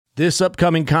This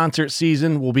upcoming concert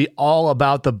season will be all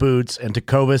about the boots, and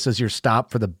Tecovas is your stop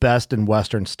for the best in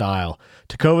Western style.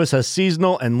 Tecovas has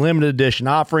seasonal and limited edition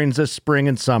offerings this spring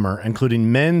and summer,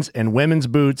 including men's and women's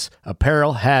boots,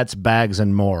 apparel, hats, bags,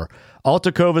 and more. All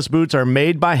Tecovas boots are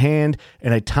made by hand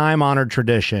in a time-honored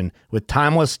tradition with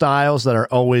timeless styles that are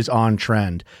always on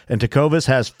trend. And Tecovas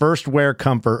has first wear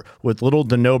comfort with little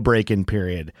to no break-in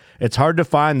period. It's hard to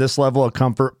find this level of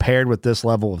comfort paired with this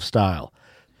level of style.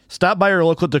 Stop by your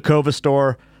local Tecovas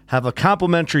store, have a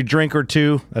complimentary drink or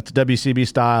two, that's WCB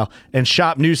style, and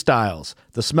shop new styles.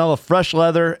 The smell of fresh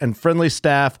leather and friendly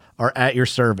staff are at your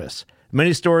service.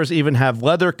 Many stores even have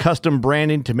leather custom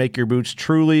branding to make your boots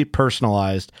truly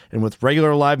personalized. And with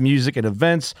regular live music and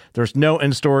events, there's no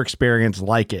in-store experience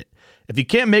like it. If you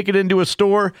can't make it into a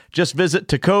store, just visit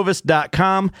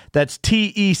tecovas.com. That's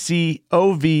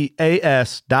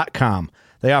TECOVAS.com.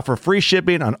 They offer free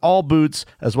shipping on all boots,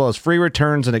 as well as free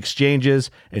returns and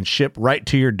exchanges, and ship right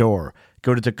to your door.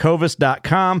 Go to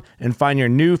tecovas.com and find your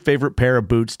new favorite pair of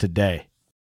boots today.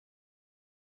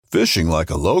 Fishing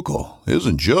like a local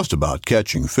isn't just about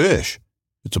catching fish.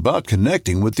 It's about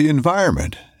connecting with the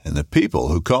environment and the people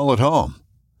who call it home.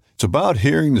 It's about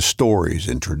hearing the stories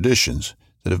and traditions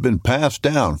that have been passed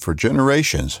down for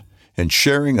generations and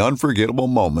sharing unforgettable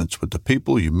moments with the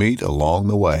people you meet along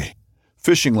the way.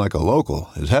 Fishing like a local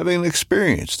is having an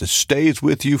experience that stays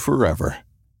with you forever.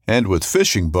 And with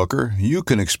Fishing Booker, you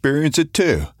can experience it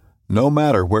too, no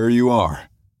matter where you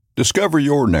are. Discover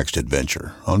your next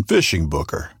adventure on Fishing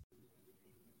Booker.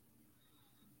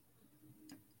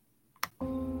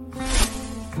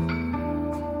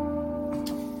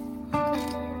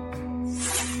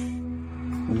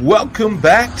 Welcome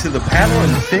back to the Paddle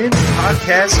and Fin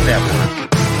Podcast Network.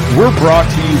 We're brought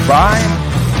to you by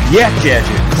Yak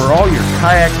Gadget. For all your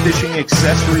kayak fishing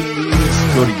accessory needs,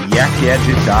 go to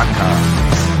yakgadget.com.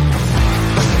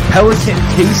 Pelican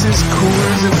cases,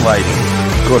 coolers, and lighting.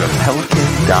 Go to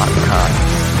pelican.com.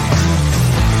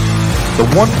 The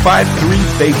 153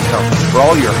 Bait Company. For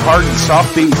all your hard and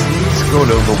soft bait needs, go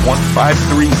to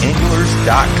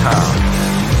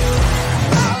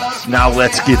the153anglers.com. Now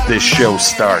let's get this show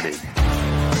started.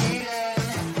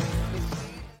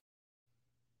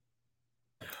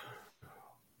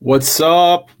 What's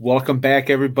up? Welcome back,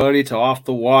 everybody, to Off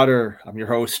the Water. I'm your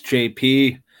host,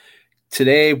 JP.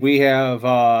 Today we have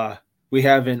an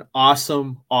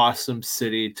awesome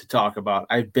city to talk about.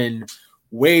 I've been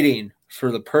waiting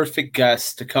for the perfect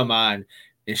guest to come on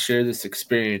and share this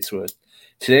experience with.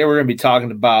 Today we're going to be talking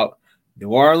about New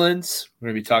Orleans. We're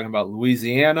going to be talking about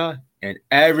Louisiana and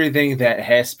everything that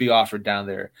has to be offered down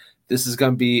there. This is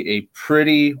going to be a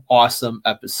pretty awesome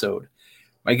episode.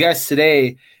 My guest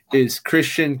today is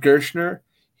Christian Gerstner.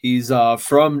 He's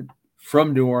from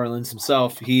New Orleans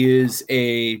himself. He is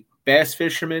a bass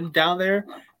fisherman down there,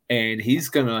 and he's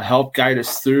going to help guide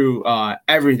us through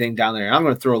everything down there. I'm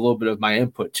going to throw a little bit of my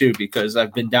input too, because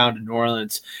I've been down to New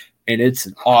Orleans, and it's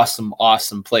an awesome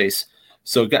place.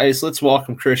 So, guys, let's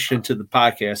welcome Christian to the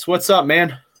podcast. What's up,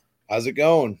 man? How's it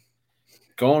going?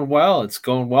 Going well. It's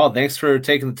going well. Thanks for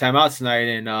taking the time out tonight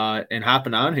and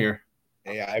hopping on here.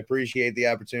 Hey, I appreciate the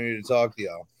opportunity to talk to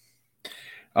y'all.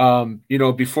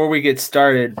 Before we get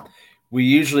started, we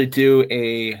usually do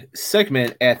a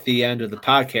segment at the end of the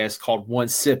podcast called One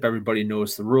Sip. Everybody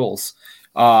knows the rules.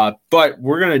 But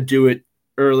we're going to do it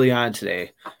early on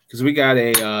today because we got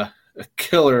a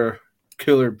killer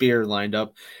beer lined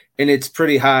up, and it's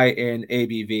pretty high in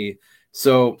ABV.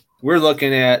 So we're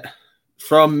looking at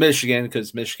from Michigan,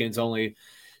 because Michigan's only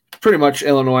pretty much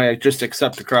Illinois, just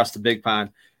except across the big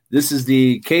pond. This is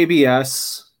the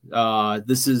KBS.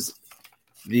 This is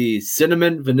the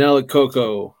Cinnamon Vanilla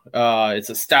Cocoa. It's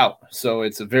a stout, so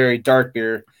it's a very dark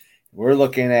beer. We're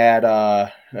looking at,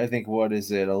 I think, what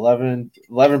is it,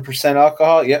 11%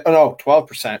 alcohol? Yeah, no,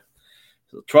 12%.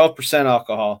 So 12%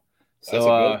 alcohol.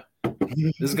 So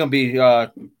this is going to be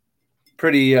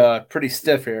pretty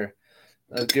stiff here.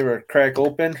 Let's give her a crack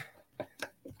open.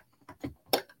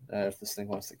 If this thing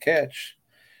wants to catch.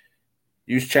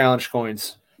 Use challenge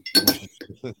coins.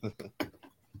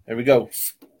 There we go.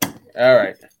 All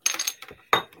right.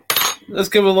 Let's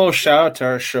give a little shout out to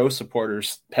our show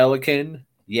supporters: Pelican,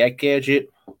 Yak Gadget,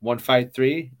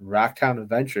 153, Rocktown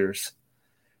Adventures.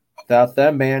 Without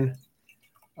them, man,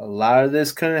 a lot of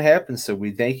this couldn't happen. So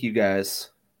we thank you guys.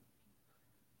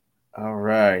 All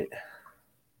right.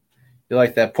 You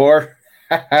like that pour?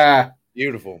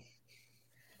 Beautiful.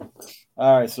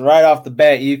 All right, so right off the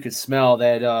bat, you could smell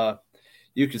that.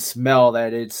 You could smell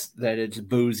that it's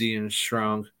boozy and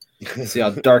strong. See how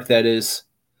dark that is.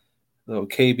 Little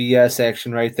KBS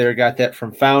action right there. Got that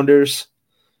from Founders.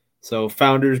 So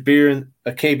Founders Beer and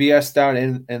a KBS down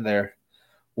in there.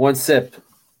 One sip.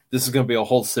 This is going to be a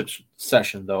whole sip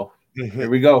session, though. Here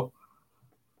we go.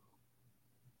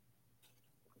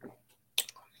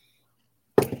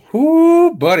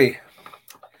 Whoo, buddy.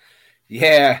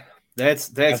 Yeah, that's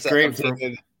great.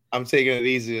 I'm taking it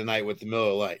easy tonight with the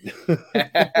Miller Lite.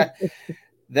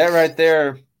 That right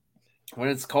there, when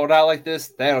it's cold out like this,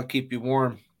 that'll keep you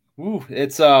warm. Ooh,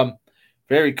 it's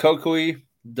very cocoa-y.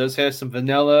 Does have some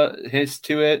vanilla hints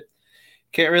to it.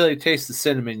 Can't really taste the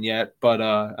cinnamon yet, but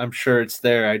I'm sure it's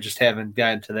there. I just haven't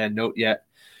gotten to that note yet.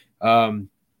 For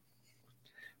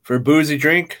a boozy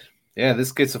drink, yeah,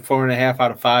 this gets a 4.5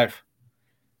 out of 5.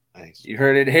 Nice. You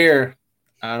heard it here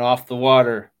on Off the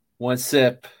Water. One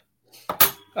sip.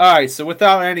 All right, so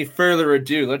without any further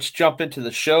ado, let's jump into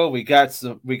the show. We got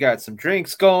some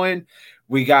drinks going.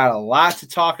 We got a lot to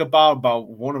talk about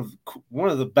one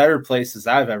of the better places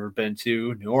I've ever been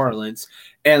to, New Orleans,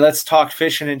 and let's talk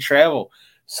fishing and travel.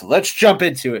 So let's jump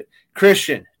into it.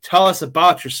 Christian, tell us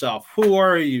about yourself. Who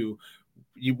are you?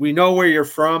 We know where you're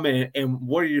from, and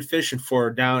what are you fishing for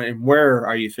down, and where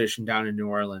are you fishing down in New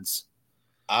Orleans?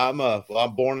 I'm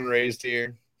born and raised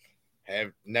here.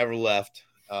 Have never left.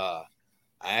 I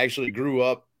actually grew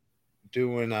up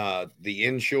doing the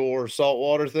inshore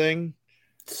saltwater thing.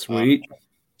 Sweet.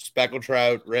 Speckled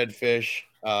trout, redfish,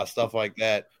 stuff like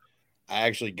that. I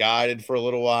actually guided for a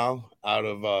little while out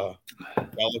of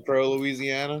Delacroix,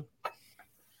 Louisiana.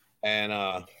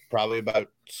 And probably about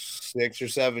 6 or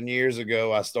 7 years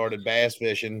ago, I started bass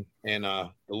fishing in the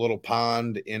little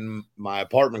pond in my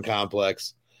apartment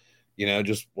complex,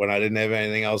 just when I didn't have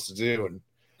anything else to do. And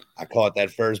I caught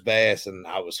that first bass and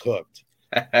I was hooked.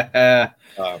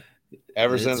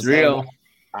 Ever since real.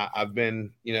 then, I've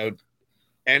been,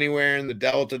 anywhere in the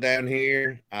Delta down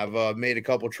here. I've made a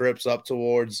couple trips up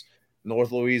towards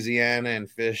North Louisiana and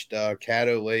fished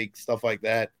Caddo Lake, stuff like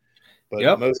that.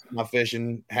 But most of my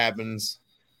fishing happens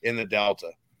in the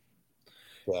Delta.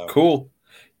 So. Cool.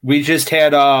 We just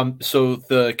had so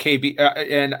the KB,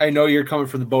 and I know you're coming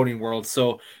from the boating world,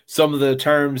 so some of the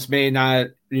terms may not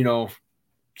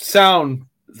sound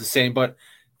the same, but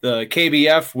the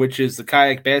KBF, which is the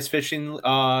kayak bass fishing,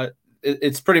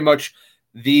 it's pretty much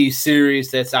the series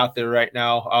that's out there right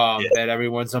now that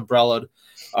everyone's umbrellaed.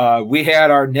 We had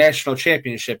our national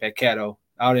championship at Caddo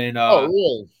out in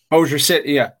really? Bossier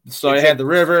City. Yeah, so I had the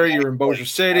river. You're in Bossier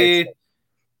City.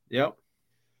 Yep.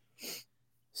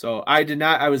 So I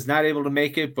was not able to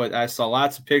make it, but I saw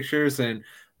lots of pictures and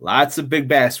lots of big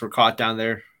bass were caught down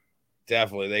there.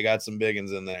 Definitely. They got some big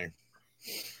ones in there.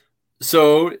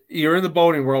 So you're in the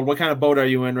boating world. What kind of boat are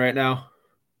you in right now?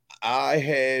 I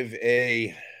have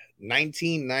a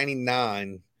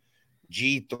 1999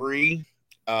 G3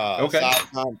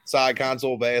 side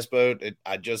console bass boat.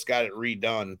 I just got it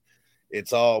redone.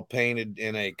 It's all painted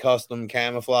in a custom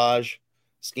camouflage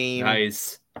scheme.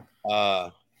 Nice.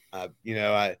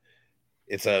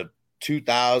 It's a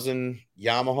 2000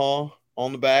 Yamaha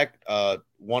on the back,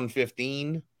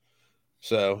 115.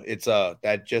 So it's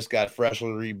that just got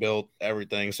freshly rebuilt,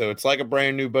 everything. So it's like a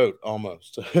brand new boat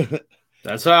almost.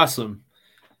 That's awesome.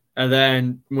 And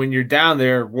then when you're down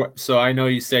there, so I know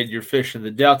you said you're fishing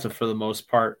the Delta for the most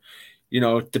part.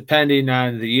 Depending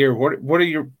on the year, what are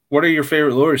your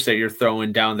favorite lures that you're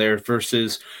throwing down there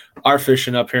versus our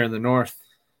fishing up here in the north?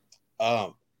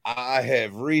 I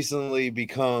have recently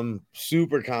become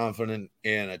super confident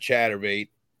in a chatterbait.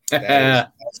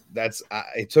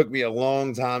 It took me a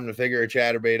long time to figure a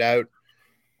chatterbait out.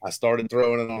 I started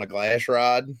throwing it on a glass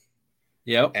rod.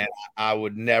 Yep. And I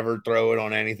would never throw it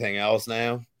on anything else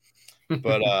now.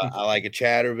 But I like a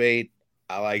chatterbait.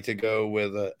 I like to go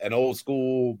with an old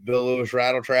school Bill Lewis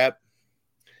rattle trap.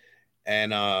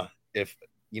 And if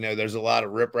there's a lot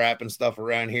of riprap and stuff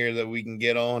around here that we can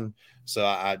get on. So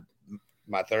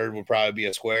my third would probably be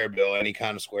a square bill, any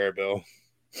kind of square bill.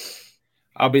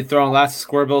 I'll be throwing lots of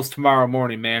square bills tomorrow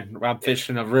morning, man. I'm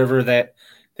fishing a river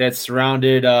that's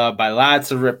surrounded by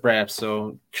lots of riprap,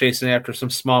 so chasing after some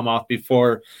smallmouth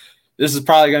before. This is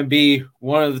probably going to be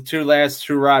one of the last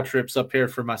two rod trips up here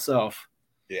for myself.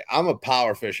 Yeah, I'm a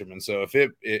power fisherman, so if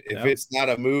it's not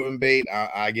a moving bait,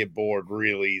 I get bored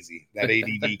real easy. That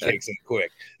ADD kicks in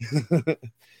quick.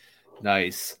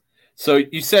 Nice. So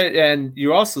you said, and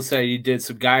you also say you did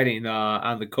some guiding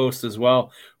on the coast as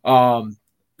well.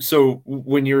 So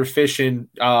when you were fishing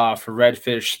for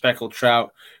redfish, speckled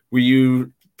trout, were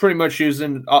you pretty much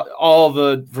using all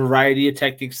the variety of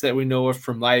techniques that we know of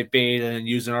from live bait and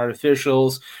using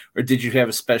artificials, or did you have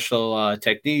a special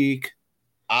technique?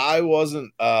 I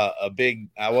wasn't a big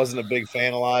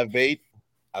fan of live bait.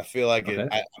 I feel like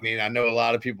I know a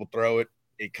lot of people throw it.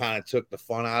 It kind of took the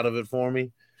fun out of it for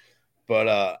me.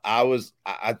 but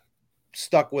I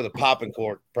stuck with a popping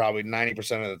cork probably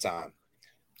 90% of the time.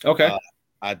 Okay.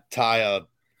 I tie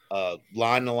a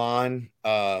line to line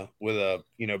with a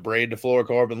braid to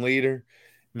fluorocarbon leader,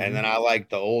 and then I like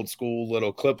the old school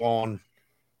little clip on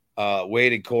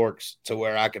weighted corks to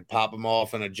where I could pop them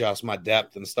off and adjust my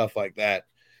depth and stuff like that.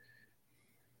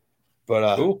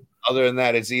 But Cool. Other than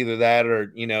that, it's either that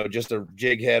or just a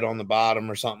jig head on the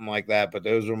bottom or something like that. But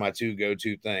those were my two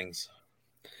go-to things.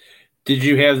 Did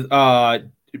you have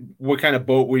what kind of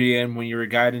boat were you in when you were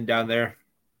guiding down there?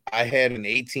 I had an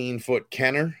 18-foot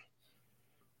Kenner.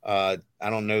 I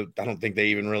don't know. I don't think they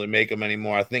even really make them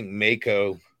anymore. I think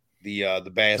Mako,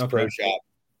 the Bass Pro Shop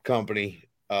company,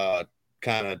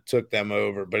 kind of took them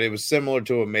over, but it was similar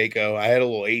to a Mako. I had a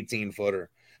little 18-footer,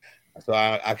 so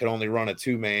I could only run a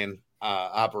 2-man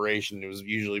operation. It was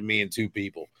usually me and 2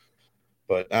 people,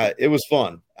 but it was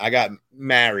fun. I got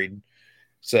married,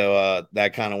 so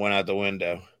that kind of went out the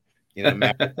window.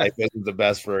 Married life isn't the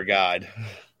best for a guide.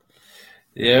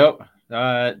 Yep.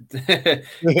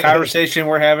 Conversation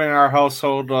we're having in our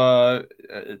household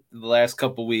the last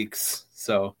couple weeks,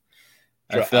 so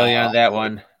I feel you on that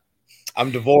one.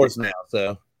 I'm divorced now,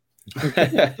 so.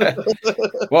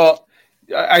 Well,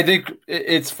 I think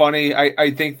it's funny.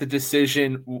 I think the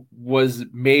decision was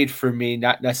made for me,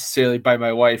 not necessarily by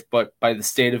my wife, but by the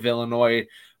state of Illinois.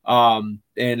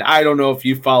 And I don't know if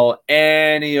you follow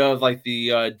any of like the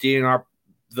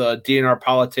DNR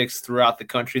politics throughout the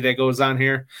country that goes on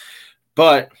here,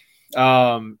 but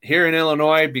here in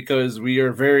Illinois, because we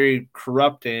are very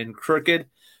corrupt and crooked,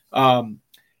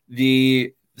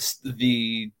 the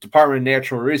Department of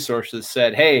Natural Resources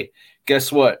said, hey,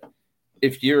 guess what?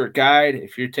 If you're a guide,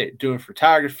 if you're doing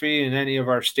photography in any of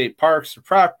our state parks or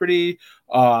property,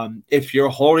 if you're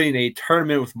holding a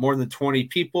tournament with more than 20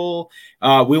 people,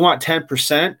 we want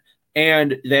 10%.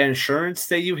 And the insurance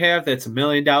that you have, that's $1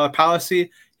 million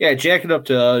policy, yeah, jack it up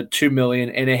to $2 million,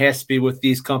 and it has to be with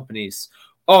these companies.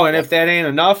 Oh, and if that ain't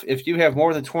enough, if you have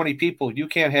more than 20 people, you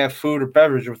can't have food or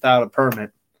beverage without a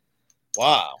permit.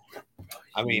 Wow.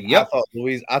 I mean, yep.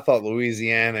 I thought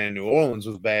Louisiana and New Orleans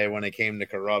was bad when it came to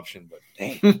corruption, but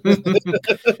dang.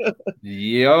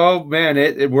 Yo, man,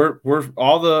 we're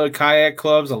all the kayak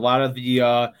clubs, a lot of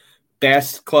the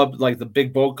bass clubs, like the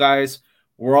big boat guys,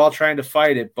 we're all trying to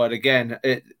fight it. But again,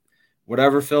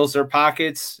 whatever fills their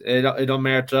pockets, it don't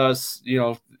matter to us,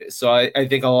 So I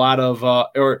think a lot of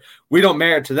or we don't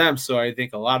matter to them. So I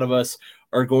think a lot of us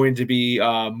are going to be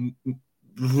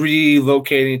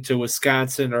relocating to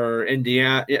Wisconsin or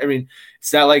Indiana. I mean,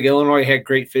 it's not like Illinois had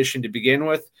great fishing to begin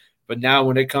with, but now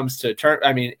when it comes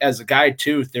to as a guide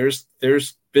too, there's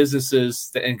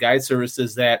businesses and guide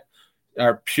services that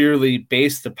are purely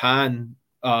based upon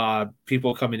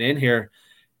people coming in here.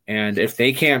 And if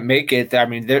they can't make it, I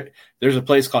mean, there's a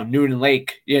place called Noonan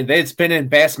Lake. Yeah, it's been in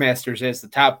Bassmasters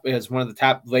as one of the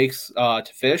top lakes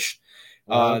to fish.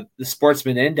 The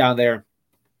Sportsman Inn down there.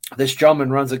 This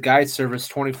gentleman runs a guide service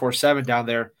 24/7 down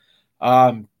there.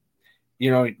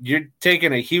 You're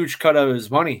taking a huge cut of his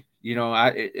money.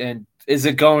 And is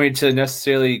it going to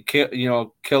necessarily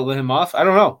kill him off? I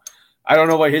don't know. I don't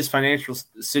know what his financial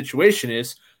situation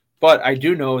is. But I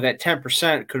do know that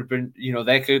 10% could have been,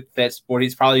 that's what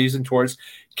he's probably using towards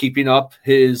keeping up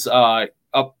his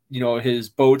his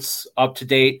boats up to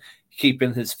date,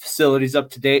 keeping his facilities up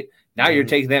to date. Now you're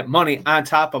taking that money on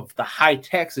top of the high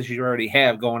taxes you already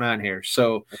have going on here.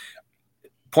 So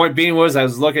point being was I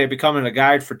was looking at becoming a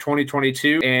guide for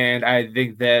 2022, and I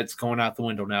think that's going out the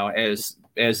window now as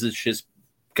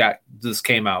this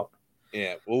came out.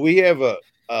 Yeah. Well, we have a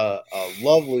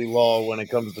lovely law when it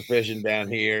comes to fishing down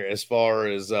here as far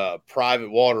as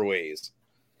private waterways.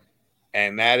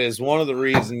 And that is one of the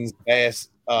reasons bass,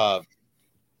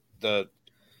 the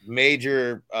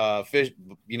major fish,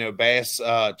 bass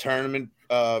tournament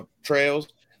trails,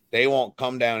 they won't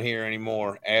come down here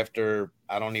anymore after,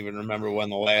 I don't even remember when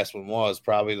the last one was,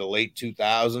 probably the late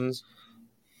 2000s.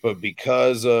 But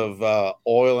because of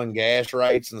oil and gas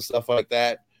rights and stuff like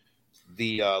that,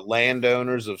 the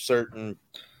landowners of certain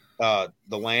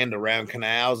the land around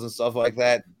canals and stuff like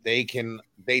that, they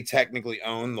technically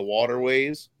own the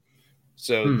waterways.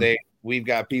 So we've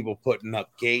got people putting up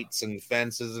gates and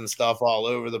fences and stuff all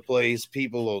over the place.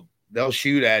 They'll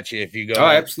shoot at you if you go. Oh,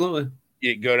 absolutely.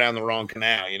 You go down the wrong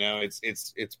canal. It's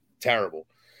terrible.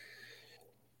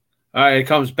 All right, it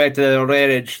comes back to that old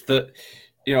adage that,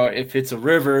 if it's a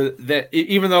river that,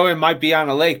 even though it might be on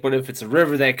a lake, but if it's a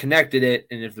river that connected it,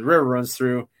 and if the river runs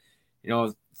through,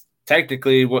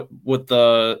 technically what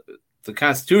the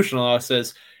constitutional law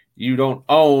says, you don't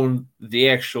own the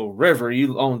actual river,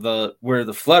 you own where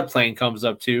the floodplain comes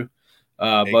up to.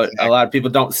 But a lot of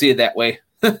people don't see it that way.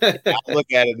 I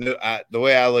look at it the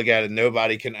way I look at it.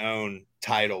 Nobody can own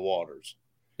tidal waters.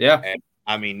 Yeah, and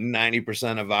I mean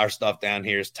 90% of our stuff down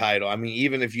here is tidal. I mean,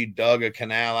 even if you dug a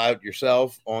canal out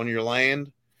yourself on your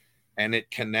land, and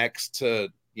it connects to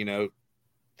the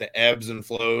ebbs and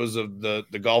flows of the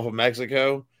Gulf of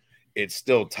Mexico, it's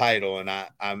still tidal, and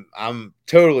I'm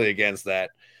totally against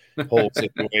that whole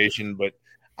situation. But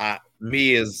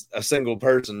me as a single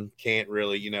person can't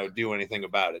really do anything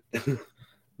about it.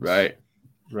 right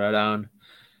on.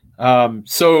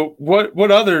 So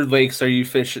what other lakes are you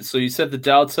fishing? So you said the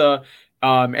Delta.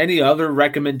 Any other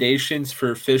recommendations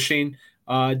for fishing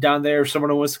down there if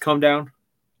someone wants to come down?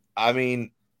 I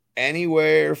mean,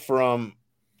 anywhere from,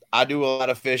 I do a lot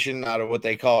of fishing out of what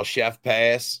they call Chef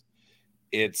Pass.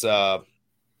 It's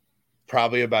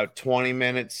probably about 20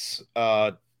 minutes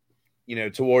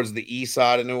towards the east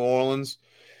side of New Orleans.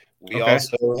 We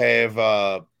also have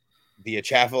the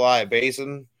Atchafalaya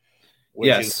Basin,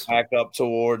 which is back up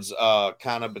towards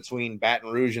kind of between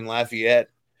Baton Rouge and Lafayette.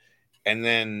 And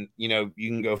then, you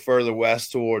can go further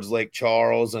west towards Lake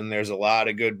Charles, and there's a lot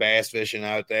of good bass fishing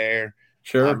out there.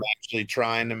 Sure. I'm actually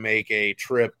trying to make a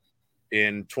trip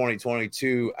in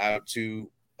 2022 out to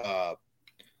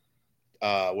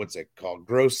what's it called?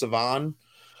 Gros Savon.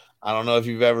 I don't know if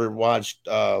you've ever watched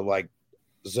like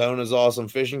Zona's Awesome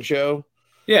Fishing Show.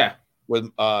 Yeah.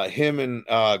 With him and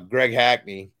Greg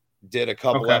Hackney did a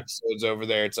couple episodes over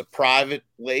there. It's a private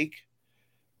lake,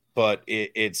 but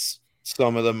it's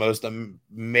some of the most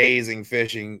amazing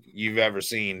fishing you've ever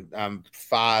seen.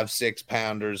 5-6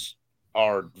 pounders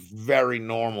are very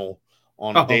normal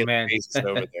on a daily basis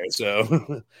over there.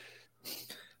 So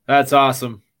that's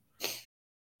awesome.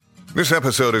 This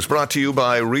episode is brought to you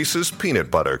by Reese's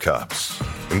Peanut Butter Cups.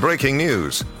 In breaking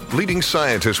news, leading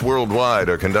scientists worldwide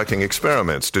are conducting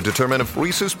experiments to determine if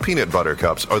Reese's Peanut Butter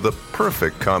Cups are the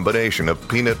perfect combination of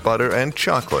peanut butter and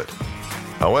chocolate.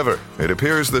 However, it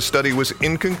appears the study was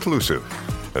inconclusive,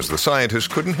 as the scientists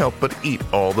couldn't help but eat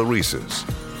all the Reese's.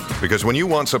 Because when you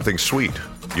want something sweet,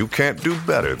 you can't do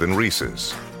better than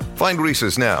Reese's. Find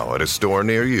Reese's now at a store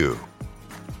near you.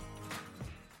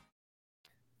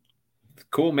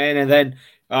 Cool, man. And then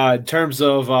in terms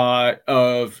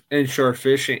of inshore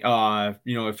fishing,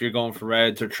 if you're going for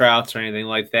reds or trouts or anything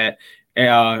like that,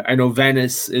 I know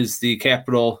Venice is the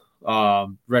capital,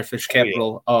 redfish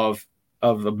capital of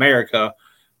America.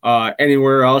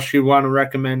 Anywhere else you want to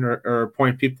recommend or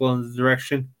point people in the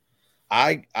direction?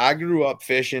 I grew up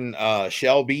fishing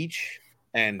Shell Beach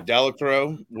and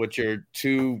Delacroix, which are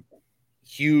two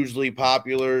hugely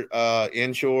popular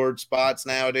inshore spots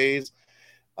nowadays.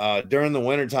 During the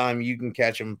wintertime, you can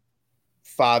catch them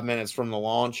 5 minutes from the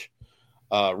launch.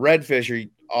 Redfish are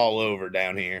all over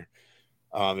down here.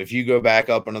 If you go back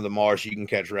up into the marsh, you can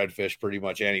catch redfish pretty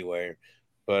much anywhere.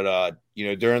 But,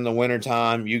 during the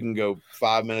wintertime, you can go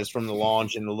 5 minutes from the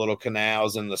launch in the little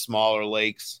canals and the smaller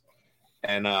lakes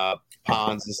and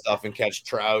ponds and stuff and catch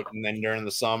trout. And then during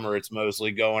the summer, it's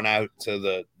mostly going out to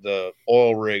the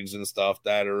oil rigs and stuff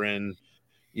that are in,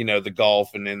 the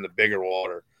Gulf and in the bigger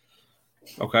water.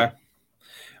 Okay.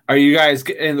 Are you guys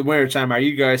in the wintertime? Are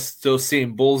you guys still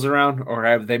seeing bulls around, or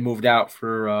have they moved out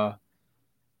for?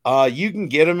 You can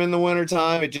get them in the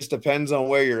wintertime. It just depends on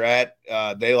where you're at.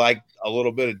 They like a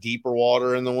little bit of deeper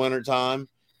water in the wintertime,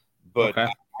 but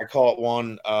I caught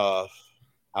one. I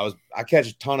catch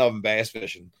a ton of them bass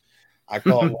fishing. I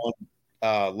caught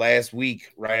one last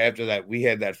week. Right after that, we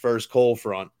had that first cold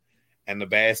front, and the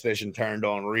bass fishing turned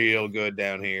on real good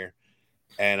down here.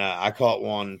 And I caught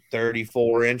one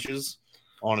 34 inches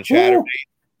on a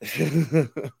chatterbait.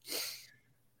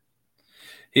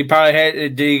 He probably had.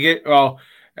 Did he get? Well,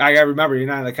 I gotta remember you're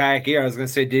not in the kayak here. I was gonna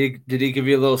say, did he give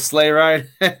you a little sleigh ride?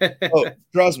 Oh,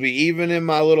 trust me, even in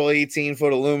my little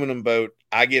 18-foot aluminum boat,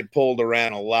 I get pulled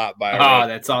around a lot by.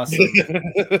 That's awesome.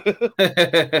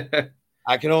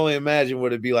 I can only imagine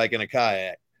what it'd be like in a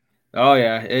kayak. Oh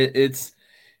yeah, it's.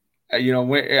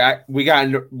 We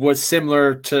got what's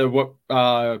similar to what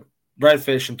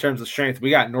redfish in terms of strength.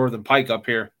 We got northern pike up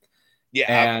here.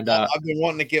 Yeah, and I've been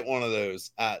wanting to get one of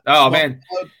those.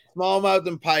 Smallmouth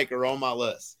and pike are on my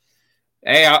list.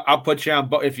 Hey, I'll put you on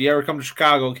both. If you ever come to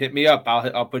Chicago, hit me up.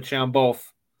 I'll put you on both.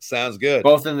 Sounds good.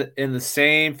 Both in the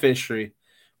same fishery,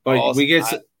 but awesome.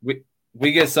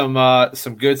 we get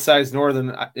some good sized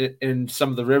northern in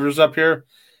some of the rivers up here.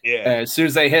 Yeah, as soon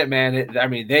as they hit, man,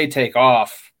 they take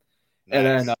off. Nice.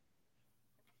 And then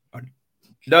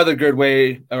another good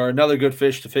way or another good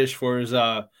fish to fish for is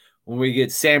when we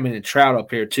get salmon and trout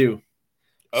up here too.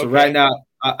 So right now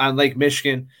on Lake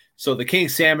Michigan, so the king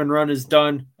salmon run is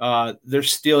done.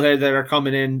 There's steelhead that are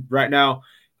coming in right now.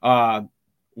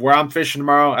 where I'm fishing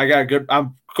tomorrow,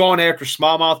 I'm going after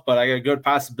smallmouth, but I got a good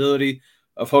possibility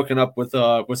of hooking up with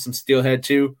some steelhead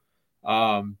too.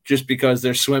 Just because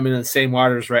they're swimming in the same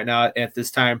waters right now at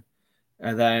this time.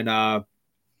 And then,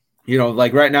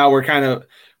 like right now we're kind of,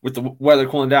 with the weather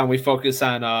cooling down, we focus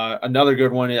on another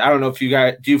good one. I don't know if you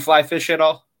guys, do you fly fish at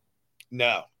all?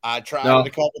 No, I tried it a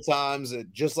couple times.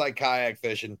 Just like kayak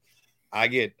fishing, I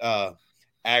get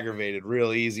aggravated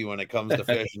real easy when it comes to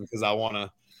fishing because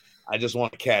I just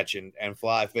want to catch, and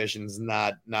fly fishing's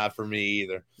not for me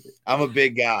either. I'm a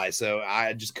big guy, so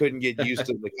I just couldn't get used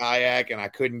to the kayak, and I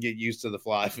couldn't get used to the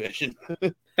fly fishing.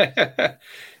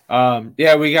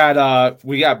 Yeah, we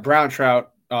got brown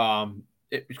trout.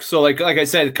 So like I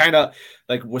said, kind of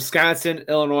like Wisconsin,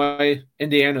 Illinois,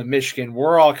 Indiana, Michigan,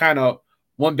 we're all kind of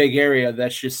one big area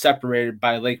that's just separated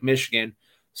by Lake Michigan.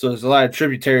 So there's a lot of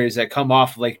tributaries that come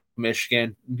off Lake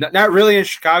Michigan. Not really in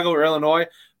Chicago or Illinois,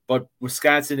 but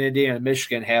Wisconsin, Indiana,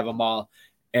 Michigan have them all.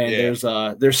 And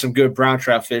there's some good brown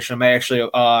trout fish. I'm actually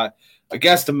a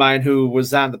guest of mine who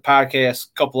was on the podcast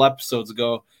a couple episodes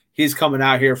ago. He's coming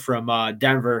out here from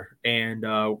Denver, and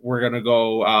we're gonna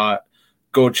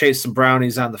go chase some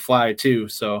brownies on the fly too.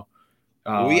 So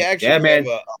we actually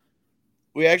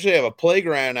have a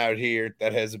playground out here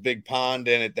that has a big pond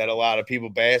in it that a lot of people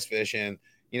bass fish in.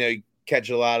 You catch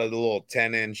a lot of the little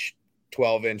 10-inch,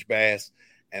 12-inch bass,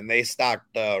 and they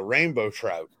stocked rainbow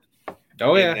trout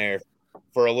in there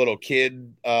for a little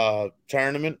kid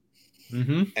tournament.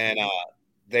 Mm-hmm. And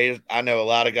I know a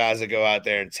lot of guys that go out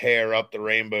there and tear up the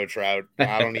rainbow trout.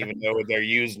 I don't even know what they're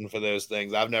using for those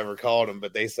things. I've never caught them,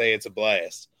 but they say it's a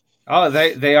blast. Oh,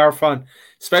 they are fun,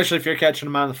 especially if you're catching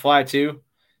them on the fly too.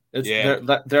 They're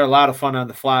a lot of fun on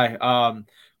the fly. But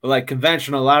like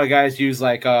conventional, a lot of guys use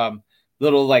like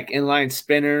little like inline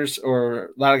spinners, or a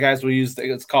lot of guys will use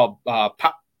it's called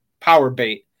power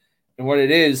bait. And what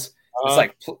it is,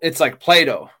 it's like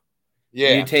Play-Doh.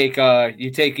 Yeah.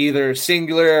 You take either a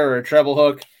singular or a treble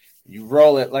hook, you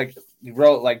roll it like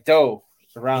dough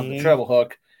around the treble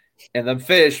hook, and the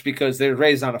fish, because they're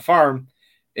raised on a farm,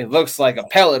 it looks like a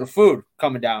pellet of food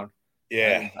coming down.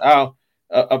 Yeah. And,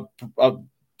 a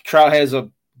trout has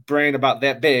a brain about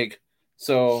that big,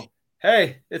 so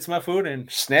hey, it's my food, and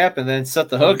snap, and then set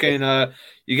the hook, and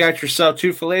you got yourself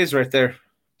 2 fillets right there.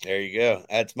 There you go.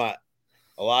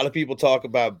 A lot of people talk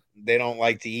about they don't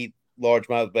like to eat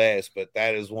largemouth bass, but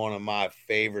that is one of my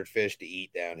favorite fish to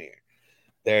eat down here.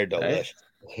 They're delicious.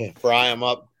 Hey. Fry them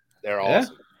up. They're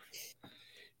awesome.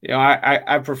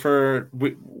 I prefer,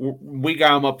 we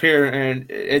got them up here,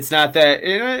 and it's not that,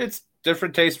 it's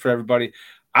different taste for everybody.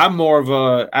 I'm more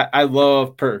of I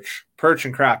love perch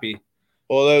and crappie.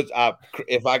 Well, those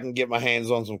if I can get my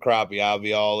hands on some crappie, I'll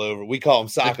be all over. We call them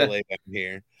sockeye down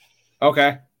here.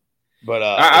 Okay, but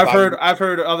I've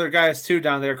heard other guys too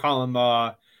down there call them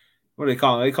what do they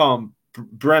call them? They call them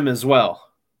brim as well.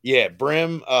 Yeah,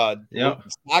 brim. Sockeye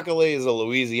is a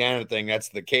Louisiana thing. That's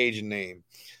the Cajun name.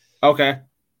 Okay.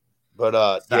 But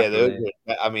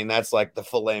that's like the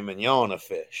filet mignon of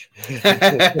fish.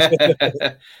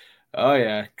 Oh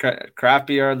yeah,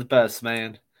 crappie are the best,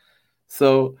 man.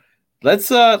 So let's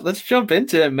jump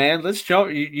into it, man. Let's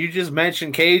jump. You just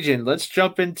mentioned Cajun. Let's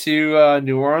jump into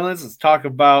New Orleans. Let's talk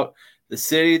about the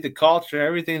city, the culture,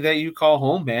 everything that you call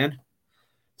home, man.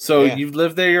 So you've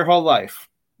lived there your whole life?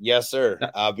 Yes, sir.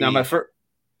 It'll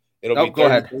be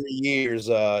 33 years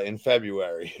in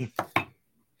February.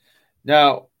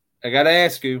 Now, I got to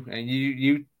ask you, and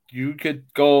you could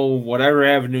go whatever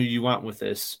avenue you want with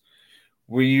this.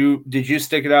 Did you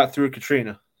stick it out through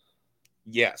Katrina?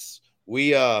 Yes.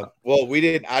 I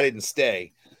didn't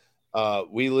stay.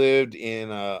 We lived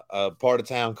in a part of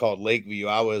town called Lakeview.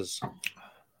 I was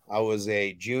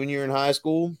a junior in high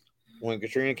school when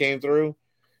Katrina came through.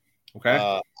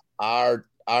 Okay.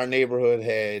 Our neighborhood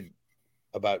had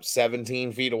about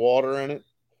 17 feet of water in it.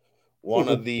 One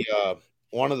of the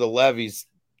levees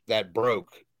that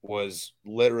broke was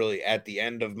literally at the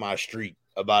end of my street,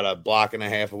 about a block and a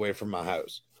half away from my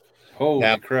house.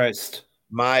 Holy Christ.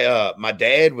 My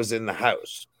dad was in the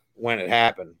house when it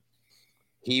happened.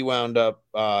 He wound up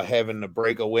having to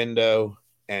break a window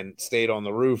and stayed on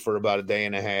the roof for about a day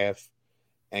and a half,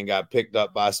 and got picked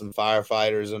up by some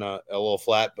firefighters in a little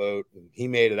flatboat. He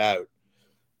made it out.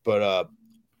 But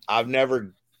I've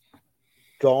never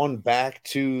gone back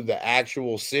to the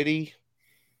actual city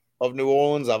of New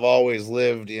Orleans. I've always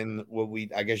lived in what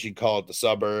I guess you'd call it the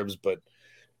suburbs, but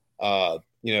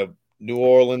New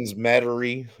Orleans,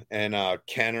 Metairie, and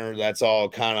Kenner, that's all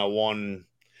kind of one.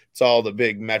 It's all the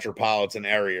big metropolitan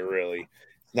area, really.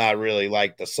 It's not really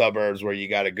like the suburbs where you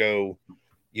got to go,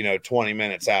 20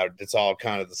 minutes out. It's all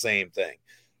kind of the same thing.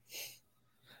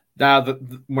 Now,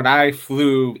 when I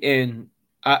flew in,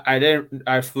 I didn't.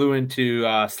 I flew into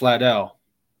Slidell.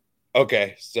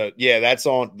 Okay, so yeah, that's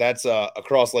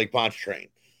across Lake Pontchartrain.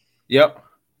 Yep.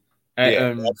 Yeah,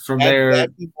 And from there,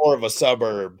 that'd be more of a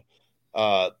suburb.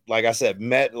 Like I said,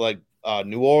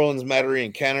 New Orleans, Metairie,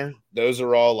 and Kenner. Those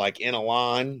are all like in a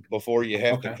line before you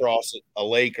have to cross a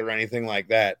lake or anything like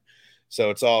that. So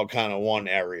it's all kind of one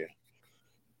area.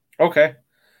 Okay,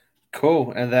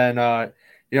 cool. And then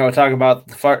talking about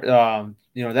the fire.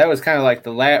 That was kind of like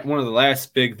one of the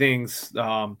last big things.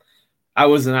 I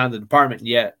wasn't on the department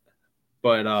yet,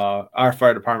 but our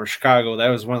fire department, Chicago, that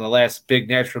was one of the last big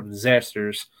natural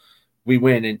disasters we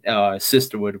went and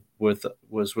assisted with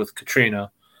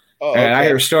Katrina. Oh, and I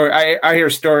okay. I hear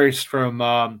stories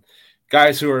from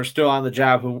guys who are still on the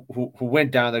job who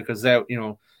went down there because that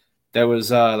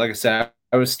was like I said,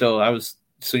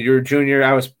 so you're a junior,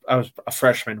 I was a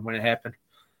freshman when it happened,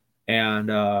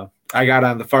 and I got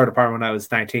on the fire department when I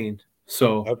was 19.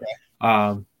 So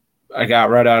I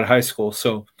got right out of high school.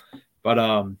 So, but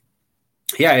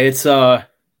yeah, it's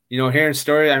hearing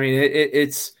story. I mean,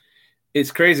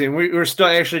 it's crazy, and we're still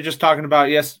actually just talking about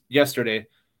yesterday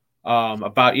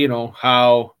about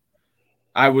how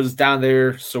I was down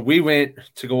there. So we went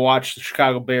to go watch the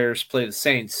Chicago Bears play the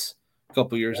Saints a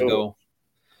couple years ago,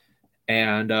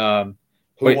 and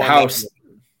Who won how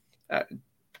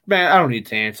man, I don't need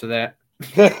to answer that.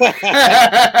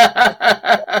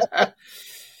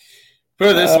 Put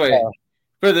it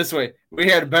this way, we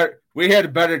had a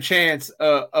better chance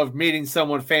of meeting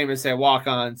someone famous at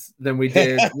walk-ons than we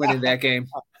did winning that game.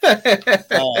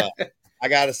 I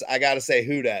gotta say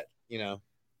who that,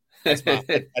 that's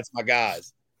my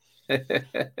guys.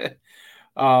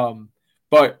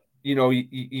 But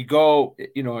you go,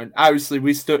 and obviously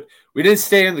we didn't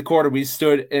stay in the quarter, we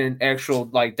stood in actual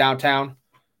like downtown.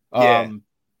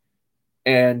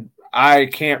 And I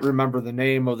can't remember the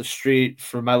name of the street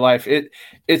for my life.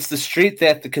 It's the street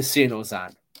that the casino's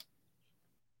on.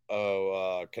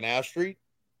 Oh, Canal Street?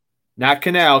 Not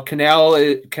Canal.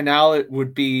 Canal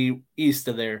would be east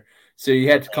of there. So you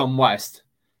had to come west.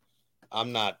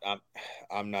 I'm not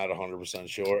 100%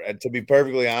 sure. And to be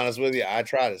perfectly honest with you, I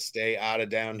try to stay out of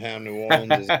downtown New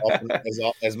Orleans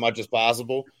as much as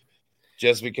possible,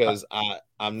 just because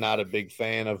I'm not a big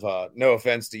fan of no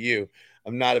offense to you,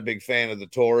 I'm not a big fan of the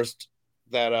tourists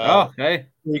that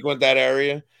frequent that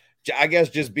area. I guess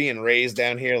just being raised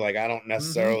down here, like I don't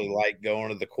necessarily like going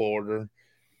to the quarter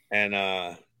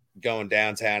and going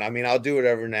downtown. I mean, I'll do it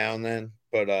every now and then,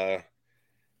 but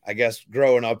I guess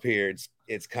growing up here,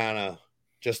 it's kind of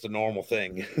just a normal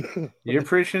thing. You're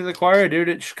preaching to the choir,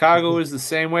 dude. Chicago is the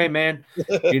same way, man.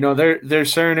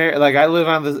 There's certain areas, like I live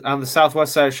on the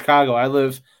southwest side of Chicago. I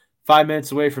live 5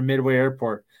 minutes away from Midway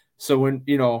Airport. So when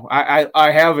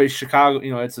I have a Chicago,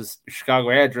 it's a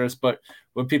Chicago address, but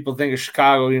when people think of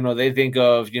Chicago, they think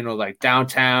of like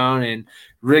downtown and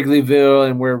Wrigleyville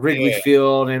and where Wrigley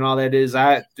Field and all that is.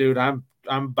 I'm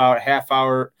about a half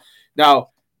hour. Now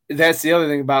that's the other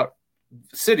thing about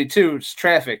the city too. It's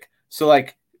traffic. So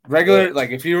like regular,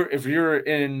 like if you're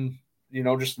in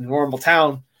just a normal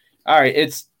town, all right,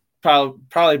 it's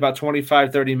probably about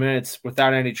 25-30 minutes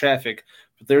without any traffic.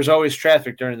 But there's always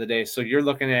traffic during the day, so you're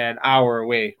looking at an hour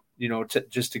away,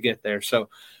 just to get there. So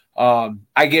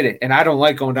I get it, and I don't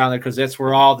like going down there because that's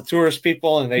where all the tourist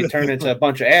people and they turn into a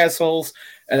bunch of assholes.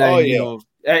 And then,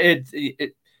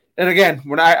 it. And again,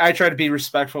 when I try to be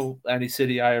respectful any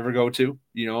city I ever go to,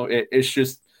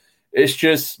 it's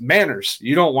just manners.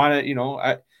 You don't want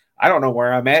to, I don't know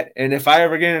where I'm at, and if I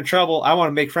ever get in trouble, I want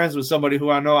to make friends with somebody who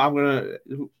I know I'm gonna.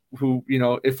 Who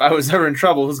if I was ever in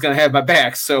trouble, who's going to have my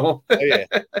back? So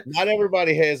not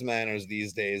everybody has manners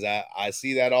these days. I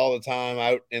see that all the time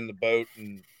out in the boat,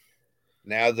 and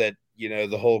now that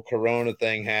the whole Corona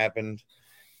thing happened,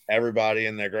 everybody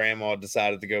and their grandma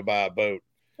decided to go buy a boat,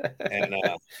 and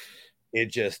it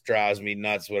just drives me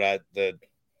nuts what the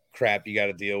crap you got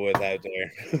to deal with out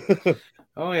there.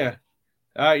 Oh yeah,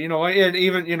 you know what? And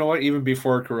even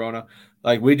before Corona,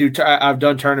 like we do, I've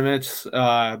done tournaments.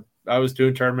 I was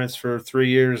doing tournaments for 3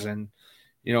 years, and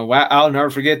I'll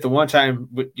never forget the one time.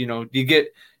 You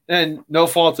get, and no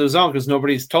fault of his own because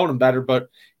nobody's told him better, but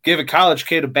give a college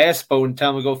kid a bass boat and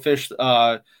tell him to go fish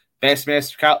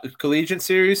Bassmaster Collegiate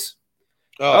Series.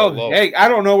 Oh, hey, I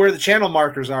don't know where the channel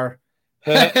markers are.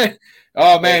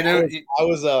 Oh man,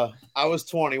 I was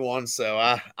 21, so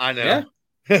I know.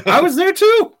 Yeah. I was there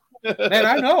too, man.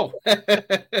 I know.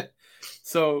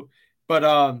 So, but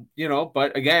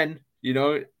but again. You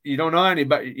don't know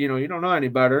anybody, you don't know any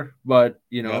better, but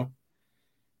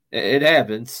it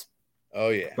happens. Oh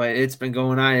yeah. But it's been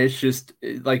going on. It's just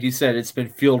like you said, it's been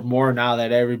fueled more now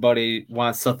that everybody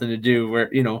wants something to do.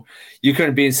 Where you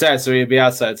couldn't be inside, so you'd be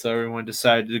outside. So everyone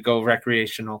decided to go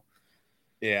recreational.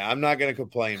 Yeah, I'm not going to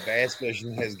complain. Bass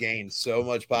fishing has gained so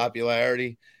much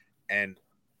popularity, and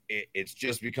it's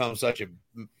just become such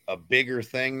a bigger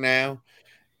thing now,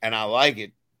 and I like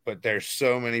it. But there's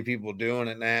so many people doing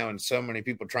it now, and so many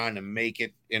people trying to make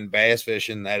it in bass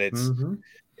fishing that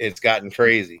it's gotten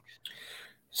crazy.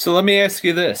 So let me ask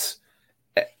you this: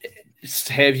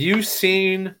 have you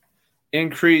seen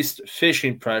increased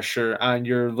fishing pressure on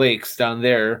your lakes down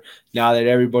there now that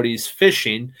everybody's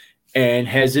fishing, and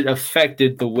has it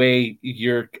affected the way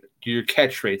your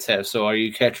catch rates have? So are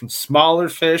you catching smaller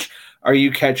fish? Are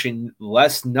you catching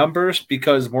less numbers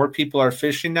because more people are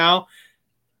fishing now?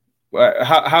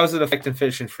 How is it affecting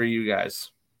fishing for you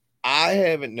guys? I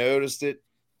haven't noticed it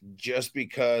just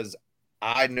because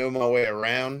I know my way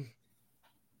around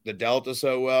the Delta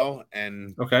so well,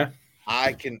 and Okay.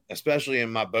 I can, especially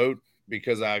in my boat,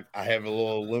 because I have a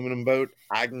little aluminum boat,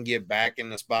 I can get back in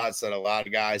the spots that a lot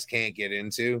of guys can't get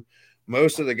into.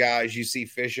 Most of the guys you see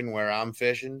fishing where I'm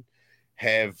fishing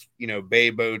have,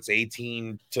 bay boats,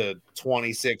 18 to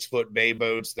 26 foot bay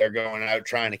boats. They're going out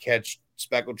trying to catch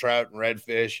speckled trout and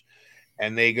redfish,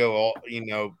 and they go all,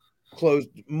 close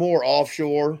more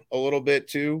offshore a little bit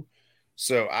too.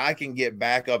 So I can get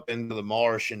back up into the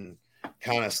marsh and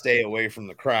kind of stay away from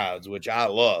the crowds, which I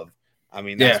love. I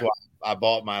mean, that's why I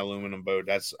bought my aluminum boat.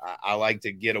 I like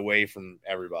to get away from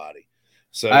everybody.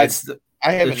 So I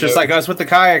haven't. It's just like us with the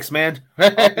kayaks, man.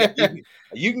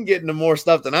 You can get into more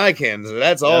stuff than I can. So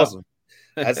that's awesome.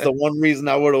 That's the one reason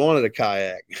I would have wanted a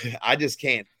kayak. I just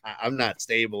can't. I'm not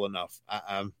stable enough.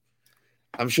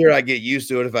 I'm sure I get used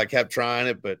to it if I kept trying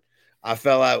it, but I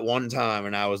fell out one time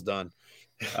and I was done.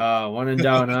 One and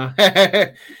down, huh?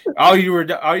 all you were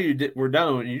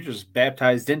done. You just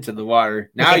baptized into the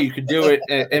water. Now you could do it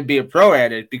and be a pro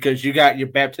at it because you got your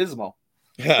baptismal.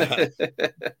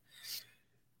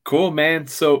 Cool, man.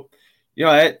 So,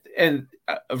 and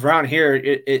around here,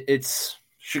 it's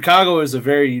Chicago is a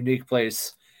very unique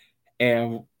place,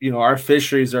 and our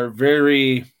fisheries are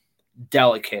very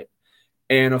delicate.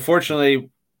 And unfortunately,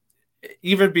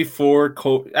 even before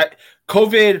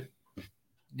COVID,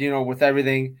 with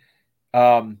everything,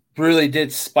 really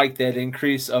did spike that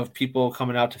increase of people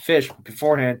coming out to fish. But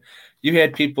beforehand, you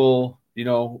had people,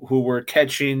 who were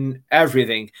catching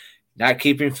everything, not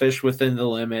keeping fish within the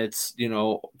limits,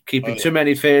 keeping too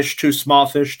many fish, too small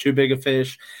fish, too big a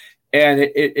fish. And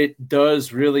it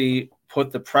does really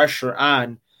put the pressure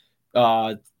on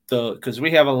because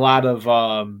we have a lot of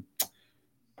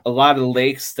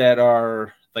lakes that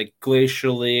are like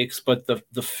glacial lakes, but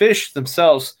the fish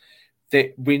themselves,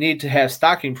 we need to have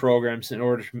stocking programs in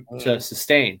order to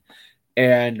sustain.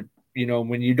 And,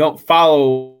 when you don't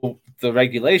follow the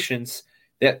regulations,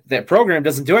 that program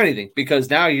doesn't do anything because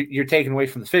now you're taking away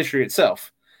from the fishery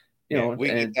itself. We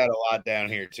get that a lot down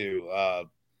here too. A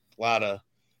lot of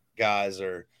guys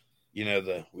are,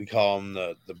 we call them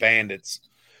the bandits.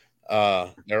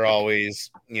 They're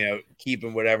always,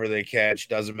 keeping whatever they catch.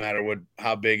 Doesn't matter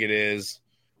how big it is.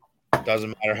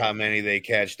 Doesn't matter how many they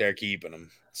catch. They're keeping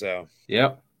them. So,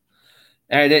 yep.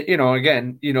 And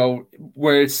again,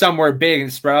 where it's somewhere big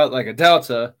and spread out like a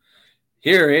delta,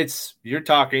 here you're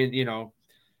talking,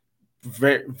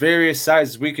 various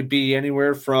sizes. We could be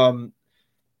anywhere from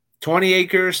 20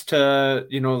 acres to,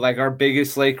 like our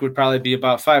biggest lake would probably be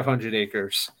about 500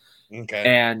 acres. Okay.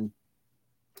 And,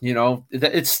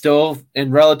 it's still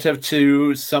in relative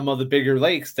to some of the bigger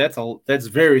lakes. That's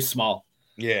very small.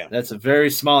 Yeah. That's a very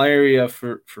small area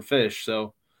for fish.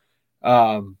 So,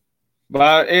 but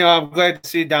I'm glad to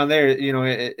see down there,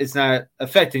 it's not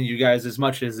affecting you guys as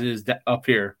much as it is up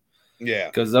here. Yeah.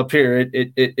 Because up here,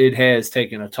 it has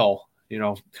taken a toll.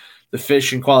 The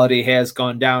fishing quality has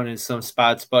gone down in some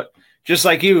spots, but just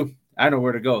like you, I know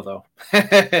where to go though.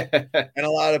 And a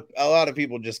lot of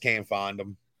people just can't find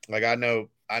them. Like I know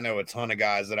a ton of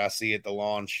guys that I see at the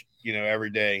launch, every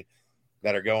day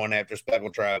that are going after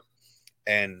speckled trout,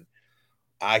 and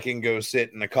I can go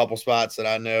sit in a couple spots that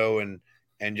I know and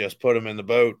just put them in the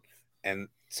boat. And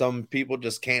some people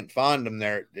just can't find them.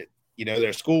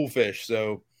 They're school fish.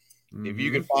 So if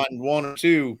you can find one or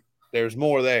two, there's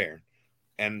more there.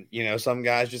 And, some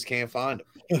guys just can't find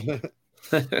them.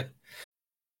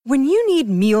 When you need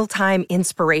mealtime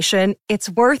inspiration, it's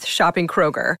worth shopping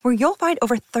Kroger, where you'll find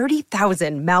over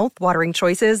 30,000 mouth-watering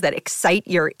choices that excite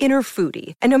your inner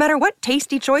foodie. And no matter what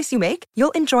tasty choice you make,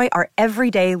 you'll enjoy our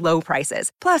everyday low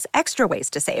prices, plus extra ways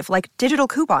to save, like digital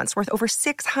coupons worth over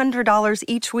 $600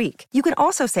 each week. You can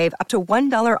also save up to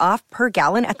 $1 off per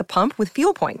gallon at the pump with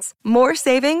fuel points. More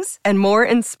savings and more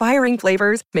inspiring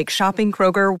flavors make shopping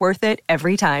Kroger worth it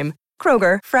every time.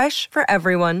 Kroger, fresh for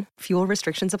everyone. Fuel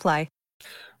restrictions apply.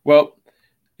 Well,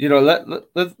 we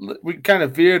kind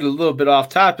of veered a little bit off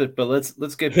topic, but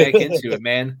let's get back into it,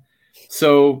 man.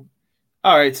 So,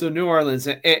 all right, so New Orleans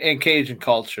and Cajun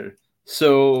culture.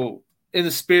 So, in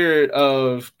the spirit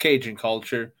of Cajun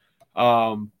culture,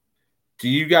 do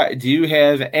you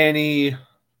have any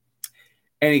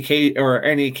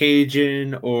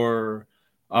Cajun or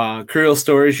Creole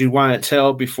stories you want to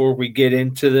tell before we get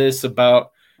into this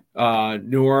about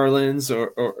New Orleans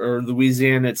or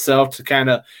Louisiana itself, to kind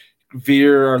of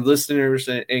veer our listeners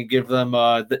and give them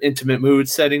the intimate mood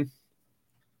setting?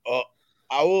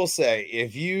 I will say,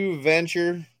 if you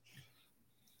venture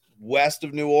west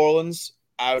of New Orleans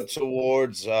out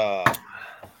towards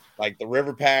like the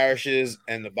river parishes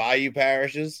and the bayou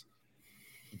parishes,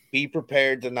 be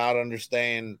prepared to not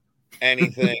understand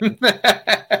anything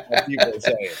that people are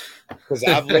saying, because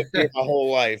I've lived here my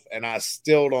whole life and I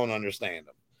still don't understand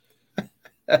them.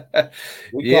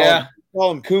 We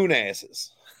call them coon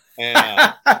asses,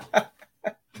 and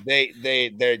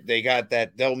they got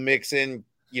that. They'll mix in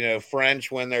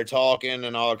French when they're talking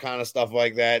and all kind of stuff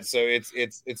like that. So it's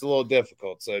a little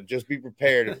difficult. So just be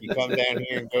prepared if you come down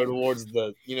here and go towards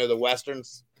the the western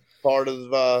part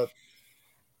of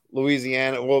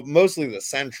Louisiana. Well, mostly the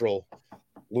central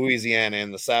Louisiana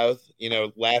and the south.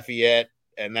 Lafayette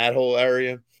and that whole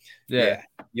area. Yeah.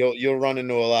 You'll run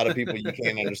into a lot of people you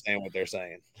can't understand what they're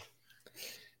saying.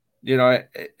 And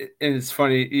it's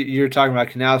funny, you're talking about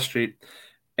Canal Street,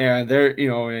 and they're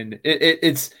and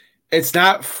it's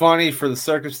not funny for the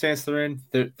circumstance they're in.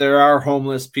 There are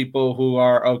homeless people who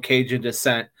are of Cajun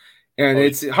descent, and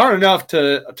it's hard enough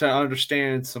to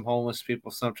understand some homeless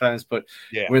people sometimes. But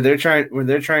when they're trying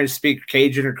to speak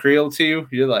Cajun or Creole to you,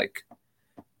 you're like,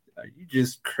 are you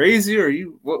just crazy, or are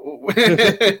you?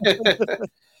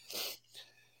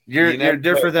 You're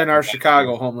different than our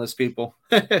Chicago homeless people.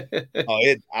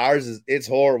 It's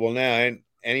horrible now. And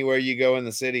anywhere you go in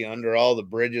the city, under all the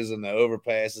bridges and the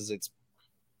overpasses, it's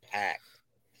packed.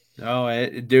 Oh,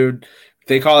 dude,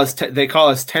 they call us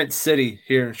Tent City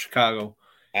here in Chicago.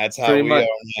 That's how we are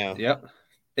now. Yep.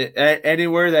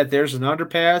 Anywhere that there's an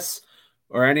underpass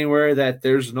or anywhere that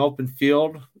there's an open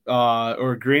field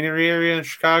or greenery area in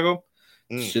Chicago,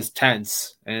 it's just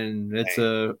tents, and it's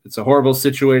a horrible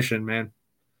situation, man.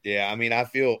 Yeah, I mean, I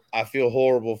feel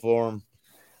horrible for them.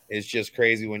 It's just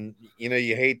crazy when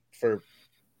you hate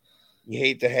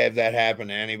to have that happen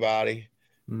to anybody,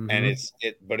 and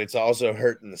but it's also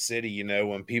hurting the city.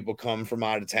 When people come from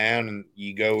out of town and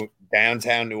you go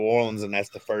downtown New Orleans, and that's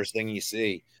the first thing you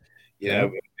see.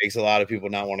 It makes a lot of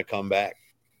people not want to come back.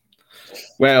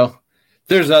 Well,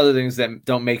 there's other things that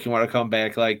don't make you want to come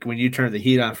back, like when you turn the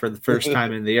heat on for the first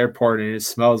time in the airport and it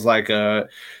smells like a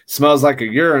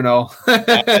urinal. Well,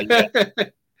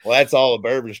 that's all of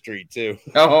Bourbon Street too.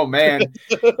 Oh man,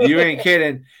 you ain't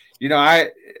kidding. I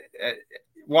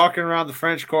walking around the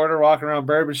French Quarter, walking around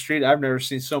Bourbon Street, I've never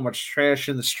seen so much trash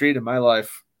in the street in my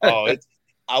life.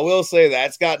 I will say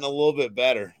that's gotten a little bit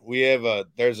better.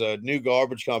 There's a new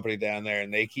garbage company down there,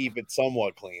 and they keep it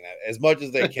somewhat clean as much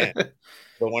as they can.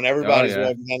 But when everybody's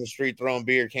walking down the street throwing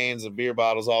beer cans and beer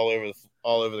bottles all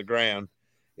over the ground,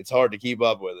 it's hard to keep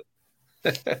up with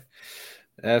it.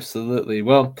 Absolutely.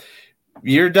 Well,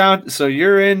 you're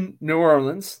in New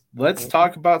Orleans. Let's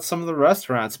talk about some of the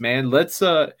restaurants, man. Let's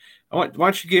why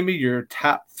don't you give me your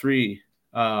top 3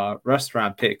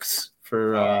 restaurant picks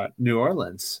for New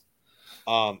Orleans?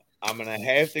 I'm gonna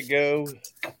have to go.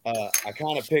 I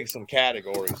kind of picked some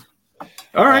categories.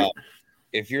 All right.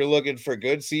 If you're looking for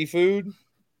good seafood,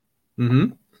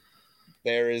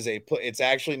 there is it's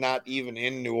actually not even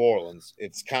in New Orleans.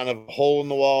 It's kind of a hole in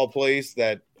the wall place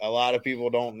that a lot of people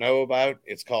don't know about.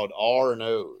 It's called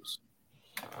R&O's.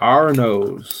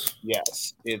 R&O's.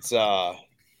 Yes, it's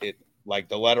like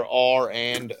the letter R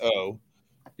and O.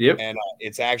 Yep. And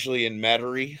it's actually in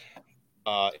Metairie,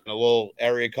 in a little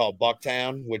area called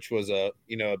Bucktown, which was a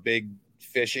big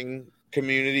fishing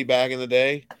community back in the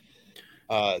day.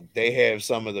 They have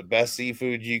some of the best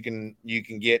seafood you can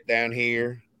get down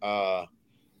here.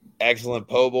 Excellent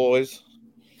po' boys.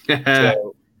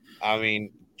 So, I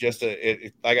mean, just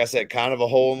like I said, kind of a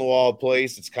hole in the wall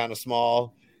place. It's kind of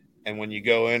small, and when you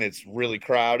go in, it's really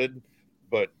crowded.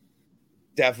 But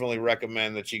definitely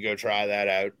recommend that you go try that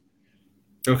out.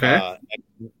 Okay.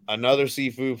 Another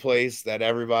seafood place that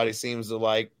everybody seems to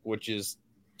like, which is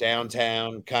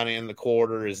downtown, kind of in the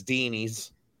quarter, is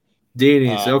Deanie's.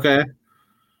 Deanie's. Okay.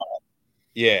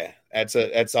 Yeah,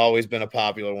 that's always been a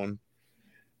popular one.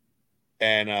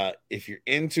 And if you're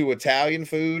into Italian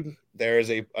food, there is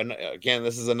again,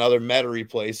 this is another Metairie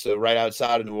place, so right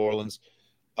outside of New Orleans.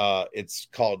 It's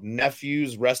called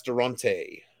Nephew's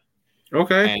Restaurante.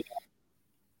 Okay. And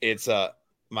it's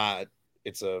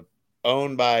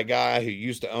owned by a guy who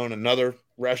used to own another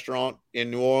restaurant in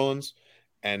New Orleans,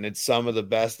 and it's some of the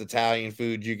best Italian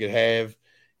food you could have.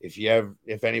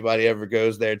 If anybody ever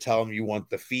goes there, tell them you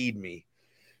want the feed me,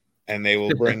 and they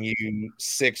will bring you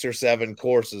 6 or 7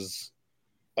 courses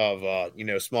of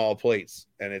small plates,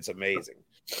 and it's amazing.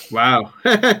 Wow.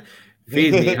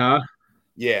 Feed me, huh?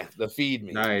 Yeah, the feed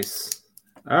me. Nice.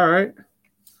 All right.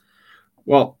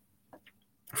 Well,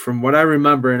 from what I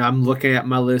remember, and I'm looking at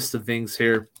my list of things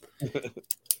here,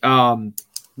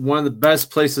 one of the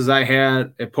best places I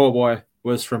had at Po' Boy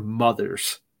was from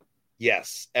Mother's.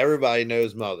 Yes, everybody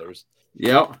knows Mother's.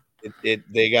 Yep.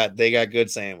 They got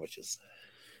good sandwiches.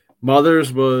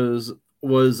 Mother's was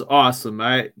awesome.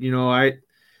 I don't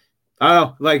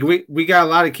know, like we got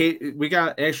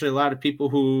actually a lot of people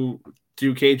who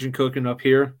do Cajun cooking up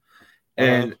here,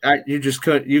 and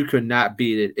you could not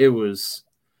beat it. It was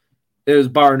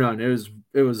bar none.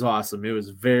 It was awesome. It was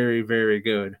very, very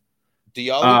good. Do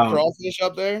y'all eat crawfish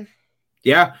up there?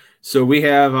 Yeah. So we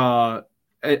have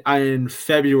in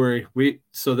February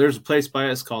there's a place by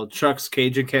us called Chuck's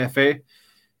Cajun Cafe,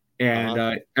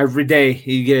 and every day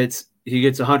he gets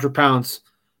 100 pounds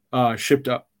shipped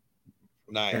up.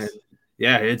 Nice. And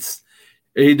yeah,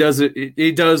 he does it.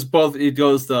 He does both. He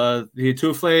goes the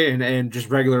etouffee and just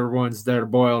regular ones that are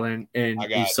boiled and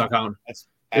you suck on.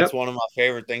 That's one of my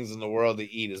favorite things in the world to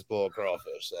eat is boiled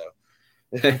crawfish.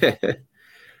 So.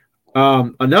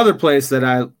 Another place that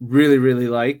I really, really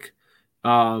like,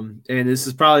 and this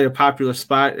is probably a popular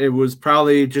spot. It was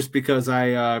probably just because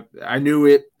I knew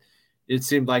it. It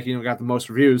seemed like got the most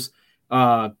reviews.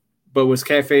 But was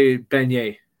Cafe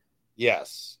Beignet.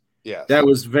 Yes. That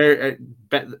was very.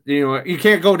 You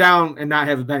can't go down and not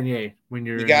have a beignet when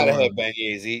you're. You gotta have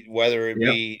beignets, whether it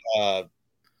be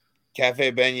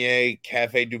Cafe Beignet,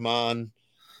 Cafe Du Monde,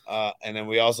 and then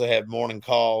we also have Morning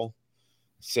Call.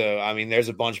 So, I mean, there's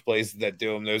a bunch of places that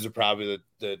do them. Those are probably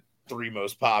the 3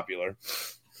 most popular.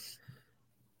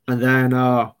 And then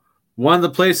one of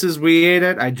the places we ate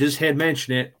at, I just had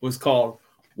mentioned it, was called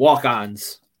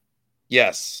Walk-Ons.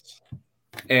 Yes.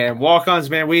 And Walk-Ons,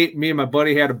 man, me and my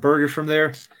buddy had a burger from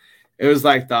there. It was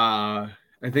like I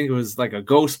think it was like a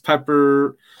ghost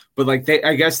pepper, but like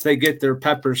I guess they get their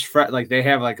peppers like they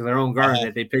have like their own garden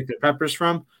that they pick their peppers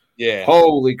from. Yeah.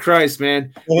 Holy Christ,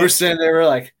 man. We're sitting there, we're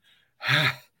like,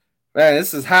 man,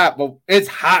 this is hot, but it's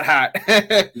hot.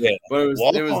 Yeah. But it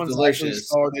was delicious.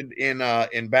 Started in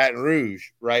Baton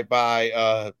Rouge, right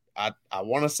by I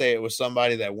want to say it was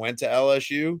somebody that went to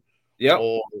LSU. Yep.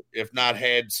 Or if not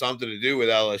had something to do with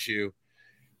LSU.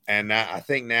 And I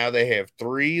think now they have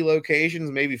 3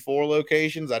 locations, maybe 4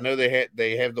 locations. I know they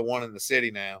have the one in the city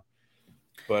now.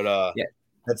 But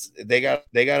they got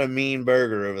a mean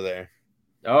burger over there.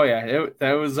 Oh yeah,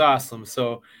 that was awesome.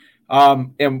 So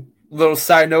and little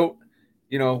side note,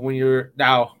 when you're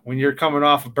coming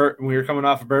off of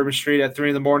Bourbon Street at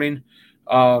 3 a.m,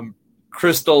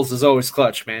 Crystals is always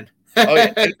clutch, man. Oh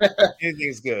yeah,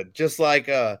 anything's good. Just like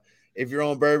if you're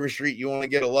on Bourbon Street, you want to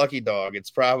get a Lucky Dog.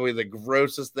 It's probably the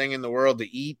grossest thing in the world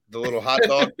to eat. The little hot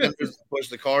dog tenders to push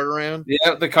the cart around.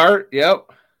 Yeah, the cart.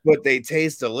 Yep. But they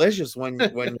taste delicious when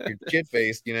you're shit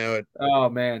faced. At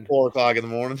 4 o'clock in the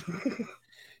morning.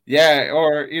 Yeah,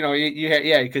 or you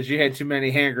had because you had too many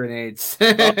hand grenades.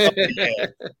 Yeah,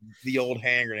 the old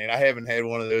hand grenade. I haven't had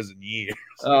one of those in years.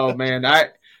 Oh man,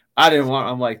 I didn't want.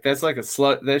 I'm like, that's like a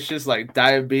slut. That's just like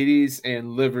diabetes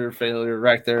and liver failure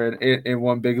right there in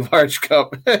one big large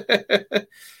cup. But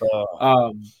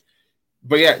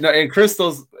yeah, no. And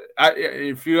Crystals,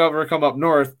 if you ever come up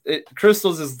north,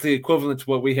 Crystals is the equivalent to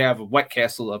what we have of Wet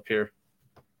Castle up here.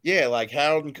 Yeah, like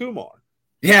Harold and Kumar.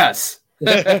 Yes.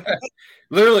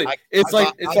 Literally, I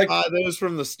buy those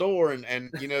from the store,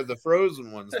 and the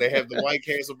frozen ones. They have the White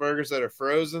Castle burgers that are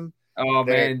frozen. Oh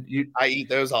man, I eat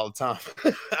those all the time.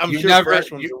 I'm sure fresh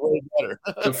ones are way better.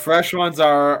 The fresh ones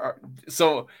are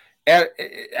so. I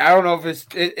don't know if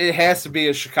it has to be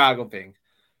a Chicago thing.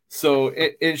 So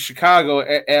in Chicago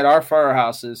at our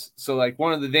firehouses, so like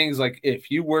one of the things, like if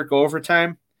you work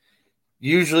overtime,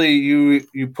 usually you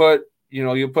put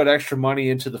you'll put extra money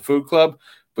into the food club,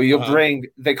 but you'll bring,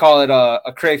 they call it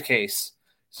a crave case.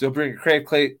 So you'll bring a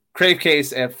crave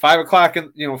case at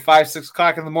 5:00 6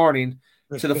 o'clock in the morning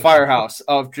to the firehouse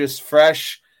of just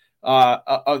fresh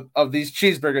of these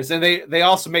cheeseburgers. And they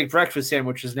also make breakfast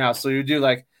sandwiches now. So you do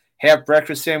like half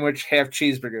breakfast sandwich, half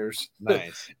cheeseburgers.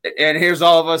 Nice. And here's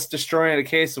all of us destroying a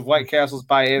case of White Castles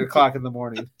by 8:00 in the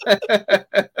morning.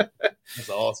 That's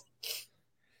awesome.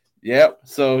 Yep.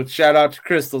 So shout out to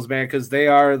Crystals, man, because they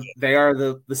are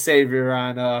the savior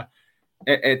on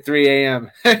at 3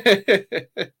 a.m.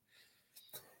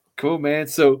 Cool, man.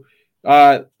 So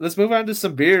let's move on to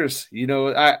some beers.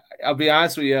 I'll be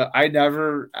honest with you. I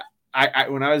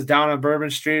when I was down on Bourbon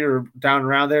Street or down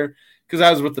around there, because I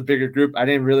was with the bigger group, I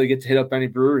didn't really get to hit up any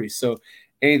breweries. So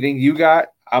anything you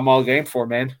got, I'm all game for,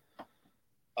 man.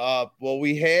 Well,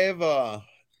 we have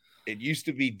it used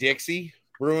to be Dixie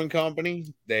Brewing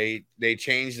Company. They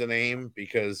changed the name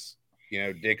because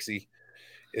Dixie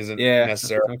isn't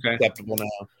necessarily acceptable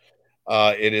now.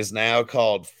 It is now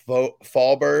called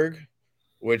Faubourg,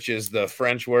 which is the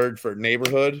French word for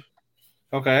neighborhood.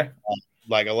 Okay.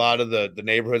 Like a lot of the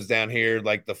neighborhoods down here,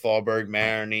 like the Faubourg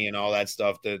Marigny and all that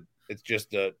stuff, that it's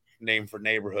just a name for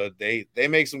neighborhood. They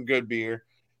make some good beer,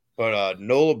 but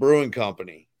NOLA Brewing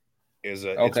Company is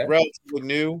it's relatively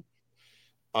new.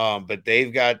 But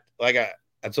they've got, like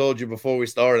I told you before we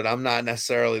started, I'm not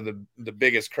necessarily the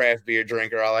biggest craft beer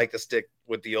drinker. I like to stick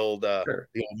with the old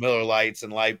Miller Lights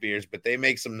and light beers, but they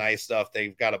make some nice stuff.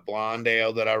 They've got a blonde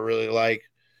ale that I really like.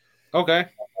 Okay.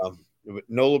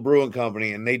 NOLA Brewing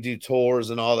Company, and they do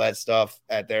tours and all that stuff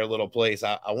at their little place.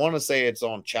 I want to say it's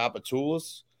on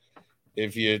Chapatoulas.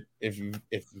 If you've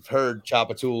heard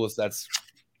Chapatoulas, that's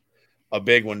a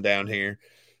big one down here.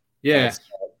 Yeah. It's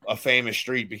a famous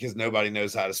street because nobody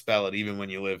knows how to spell it, even when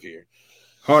you live here.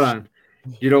 Hold on.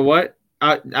 You know what?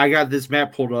 I got this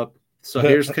map pulled up. So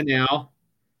here's Canal.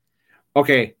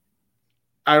 Okay.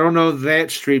 I don't know that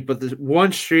street, but the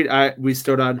one street we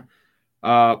stood on,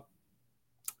 I'm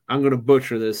going to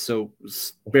butcher this, so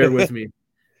bear with me.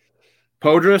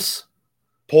 Poydras?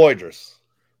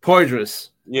 Poydras.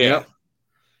 Yeah. Yep.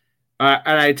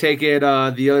 And I take it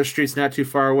the other street's not too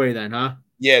far away then, huh?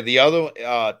 Yeah, the other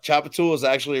Chapatoulas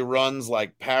actually runs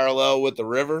like parallel with the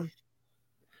river.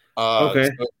 Okay.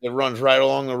 So it runs right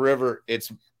along the river.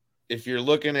 If you're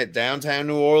looking at downtown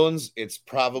New Orleans, it's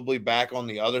probably back on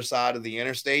the other side of the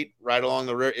interstate, right along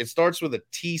the river. It starts with a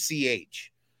TCH.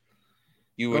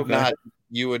 You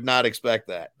would not expect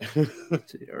that.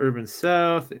 Urban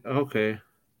South. Okay.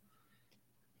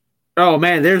 Oh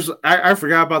man, I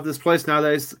forgot about this place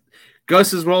nowadays.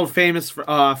 Gus's world famous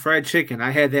fried chicken.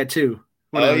 I had that too.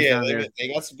 Oh yeah,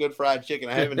 they got some good fried chicken.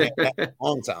 I haven't had that in a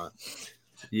long time.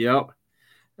 Yep.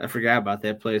 I forgot about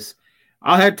that place.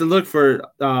 I'll have to look for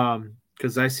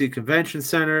because I see convention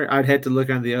center. I'd have to look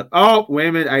on the. Oh wait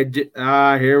a minute! I did.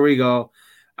 Here we go.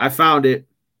 I found it.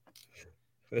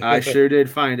 I sure did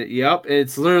find it. Yep,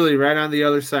 it's literally right on the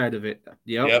other side of it.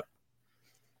 Yep.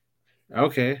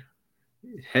 Okay.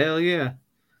 Hell yeah.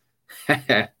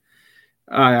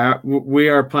 We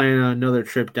are planning on another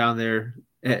trip down there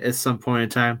at some point in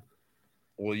time.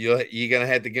 Well, you're gonna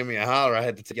have to give me a holler. I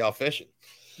had to take y'all fishing.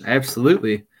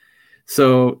 Absolutely.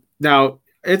 So now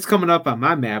it's coming up on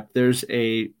my map. There's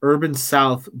a Urban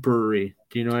South brewery.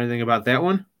 Do you know anything about that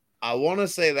one? I want to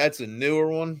say that's a newer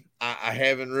one. I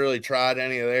haven't really tried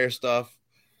any of their stuff.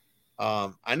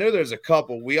 I know there's a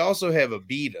couple. We also have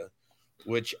Abita,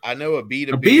 which I know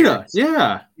Abita.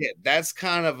 Yeah, that's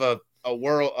kind of a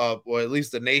world of, or at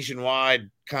least a nationwide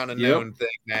kind of known thing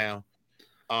now.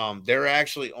 They're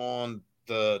actually on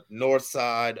the north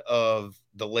side of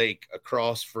the lake,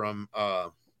 across from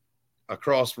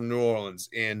New Orleans.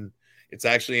 It's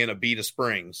actually in Abita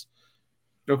Springs.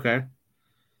 Okay.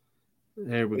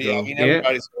 There we go. I mean,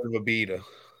 everybody's heard of Abita.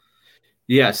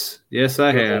 Yes,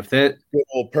 I have that good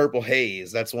old Purple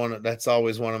Haze. That's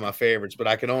always one of my favorites, but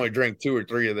I can only drink 2 or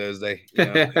 3 of those.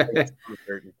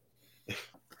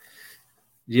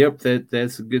 Yep,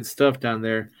 that's good stuff down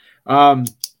there.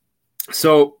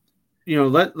 So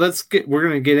we're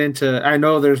gonna get into. I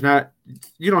know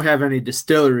you don't have any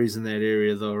distilleries in that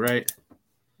area though, right?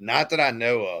 Not that I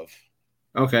know of.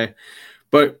 Okay,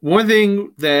 but one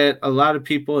thing that a lot of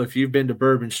people, if you've been to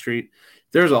Bourbon Street,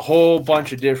 there's a whole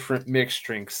bunch of different mixed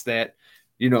drinks that,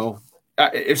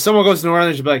 if someone goes to New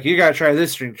Orleans, you'll be like, you got to try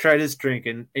this drink,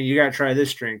 and you got to try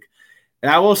this drink. And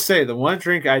I will say the one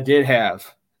drink I did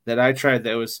have that I tried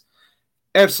that was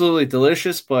absolutely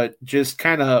delicious, but just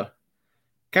kind of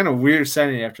weird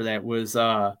setting after that was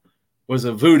a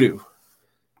Voodoo.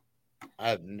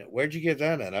 Where'd you get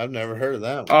that at? I've never heard of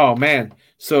that one. Oh man.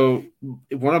 So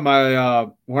one of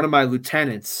my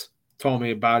lieutenants told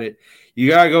me about it. You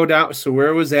gotta go down. So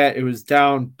where was that? It was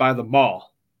down by the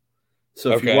mall.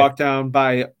 So if you walk down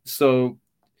by,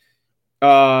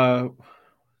 I'm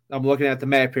looking at the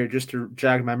map here just to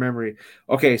jog my memory.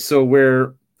 Okay, so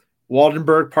where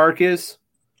Waldenberg Park is,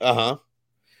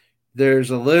 there's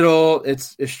a little.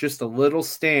 It's just a little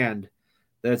stand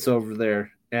that's over there,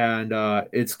 and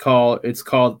it's called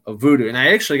a Voodoo. And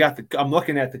I actually I'm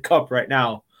looking at the cup right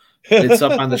now. It's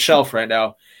up on the shelf right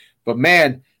now. But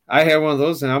man, I had one of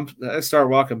those, and I start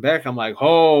walking back. I'm like,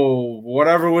 oh,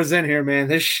 whatever was in here, man.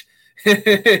 This.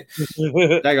 I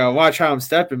gotta watch how I'm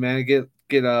stepping, man. Get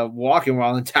walking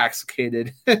while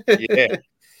intoxicated. Yeah.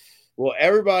 Well,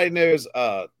 everybody knows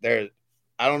there.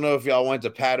 I don't know if y'all went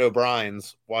to Pat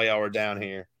O'Brien's while y'all were down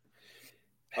here.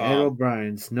 Pat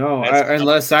O'Brien's, no,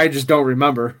 unless I just don't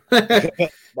remember.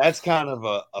 That's kind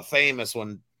of a famous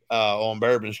one on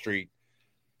Bourbon Street,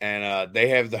 and they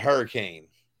have the Hurricane.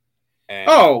 And,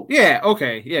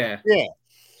 okay, yeah.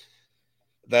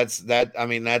 That's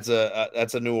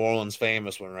a New Orleans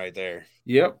famous one right there.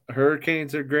 Yep,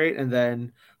 Hurricanes are great, and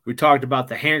then we talked about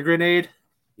the hand grenade.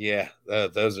 Yeah,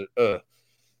 those are.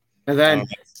 And then,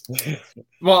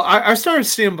 well, I started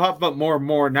seeing them pop up more and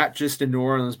more, not just in New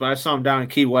Orleans, but I saw them down in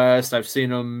Key West. I've seen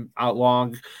them out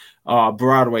along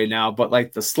Broadway now. But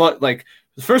like the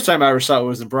first time I ever saw it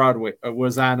was in Broadway. It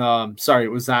was on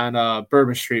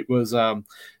Bourbon Street. Was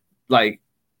like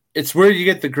it's where you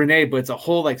get the grenade, but it's a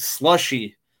whole like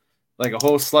slushy, like a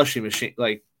whole slushy machine.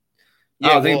 Like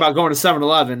think about going to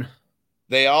 7-Eleven.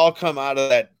 They all come out of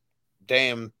that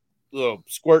damn little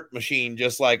squirt machine,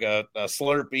 just like a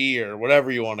Slurpee or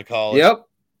whatever you want to call it. Yep.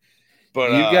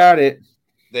 But you got it.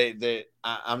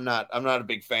 I'm not a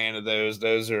big fan of those.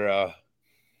 Those are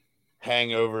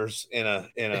hangovers in a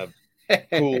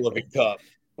cool looking cup.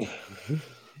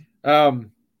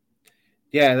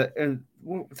 Yeah, and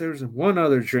there's one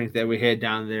other drink that we had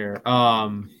down there. I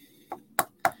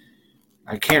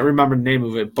can't remember the name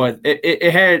of it, but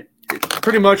it had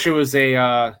pretty much it was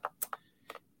a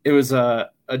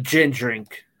gin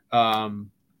drink.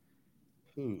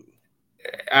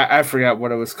 I forgot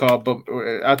what it was called, but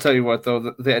I'll tell you what,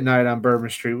 though, that night on Bourbon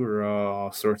Street, we were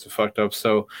all sorts of fucked up.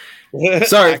 So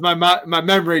sorry if my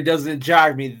memory doesn't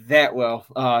jog me that well.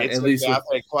 At least I've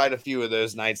had quite a few of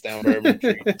those nights down Bourbon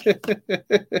Street.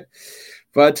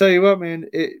 But I'll tell you what, man,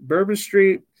 Bourbon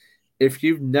Street, if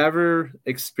you've never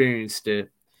experienced it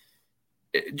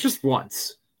just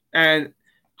once, and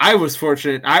I was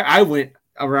fortunate, I went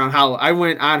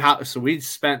around so we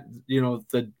spent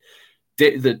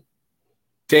the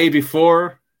day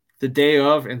before, the day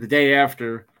of, and the day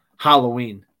after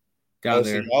Halloween down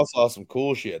there. I saw some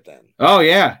cool shit then. Oh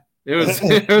yeah, it was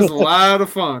a lot of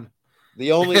fun.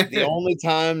 The only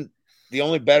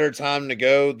better time to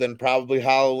go than probably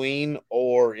Halloween,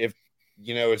 or if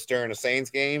it's during a Saints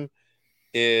game,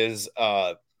 is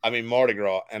Mardi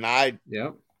Gras. And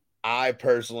I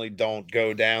personally don't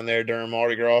go down there during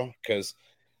Mardi Gras because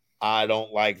I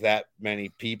don't like that many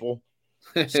people.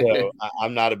 So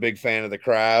I'm not a big fan of the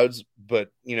crowds, but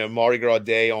Mardi Gras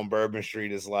Day on Bourbon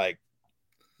Street is like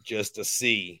just a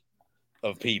sea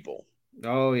of people.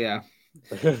 Oh yeah,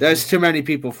 that's too many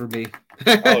people for me.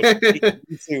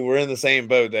 We're in the same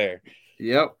boat there.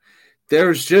 Yep, there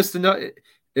was just enough.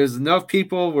 It was enough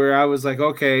people where I was like,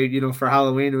 okay, for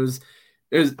Halloween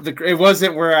it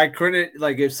wasn't where I couldn't,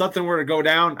 like, if something were to go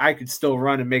down, I could still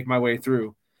run and make my way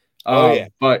through. But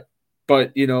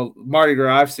Mardi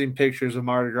Gras, I've seen pictures of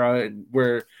Mardi Gras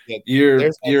where your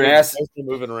ass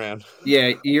moving around.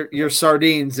 Yeah, you're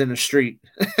sardines in the street.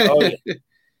 Oh yeah.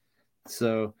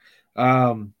 So,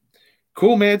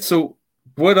 cool, man. So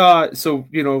what?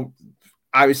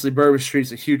 Obviously Bourbon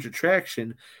Street's a huge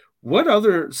attraction. What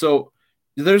other? So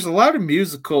there's a lot of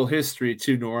musical history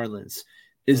to New Orleans.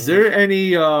 Is there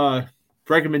any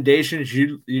recommendations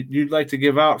you'd like to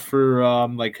give out for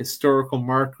like historical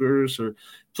markers or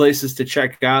places to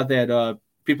check out that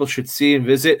people should see and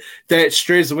visit that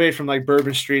strays away from like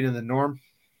Bourbon Street and the norm?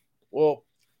 Well,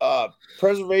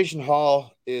 Preservation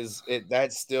Hall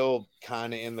that's still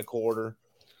kind of in the quarter.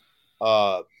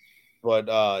 But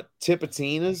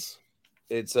Tipitina's,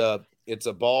 it's a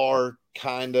bar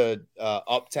kind of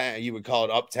uptown. You would call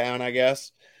it uptown, I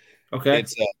guess. Okay.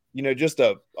 It's just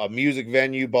a music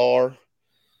venue bar,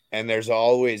 and there's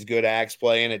always good acts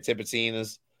playing at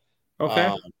Tipitina's.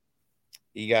 Okay.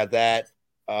 You got that.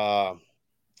 A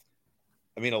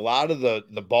lot of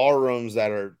the bar rooms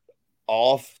that are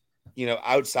off,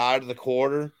 outside of the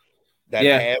quarter that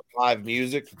have live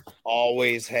music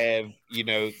always have,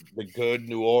 the good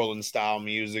New Orleans style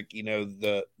music,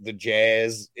 the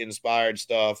jazz inspired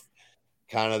stuff,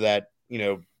 kind of that,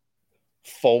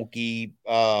 folky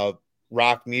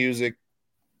rock music.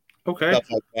 Okay. Stuff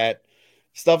like that.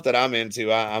 stuff that I'm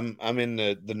into. I'm in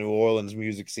the New Orleans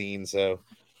music scene, so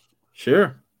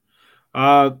Sure.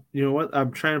 You know what?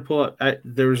 I'm trying to pull up.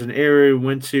 There was an area we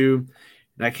went to,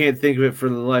 and I can't think of it for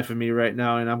the life of me right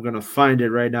now. And I'm gonna find it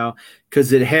right now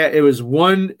because it was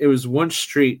one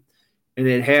street, and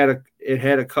it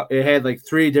had like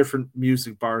three different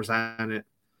music bars on it.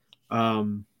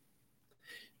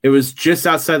 It was just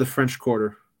outside the French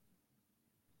Quarter.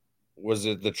 was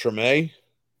it the Treme?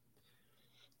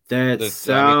 That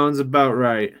sounds about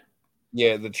right.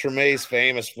 Yeah, the Treme's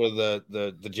famous for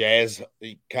the jazz,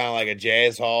 kind of like a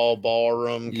jazz hall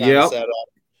ballroom kind of setup.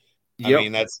 Yep. I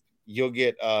mean, you'll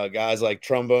get guys like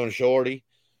Trombone Shorty,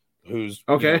 who's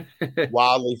okay,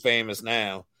 wildly famous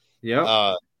now.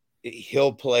 Yep.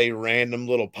 He'll play random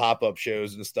little pop-up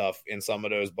shows and stuff in some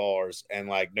of those bars, and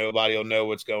like nobody will know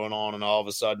what's going on, and all of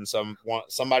a sudden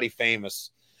somebody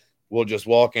famous will just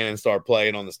walk in and start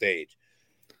playing on the stage.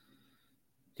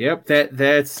 Yep,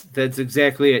 that's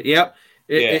exactly it. Yep.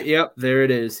 Yep, there it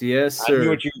is. Yes, sir. I knew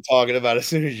what you were talking about as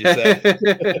soon as you said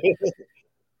it.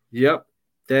 Yep.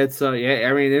 That's yeah,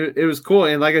 I mean it was cool.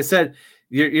 And like I said,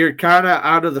 you're kind of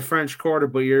out of the French Quarter,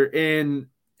 but you're in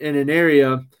an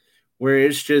area where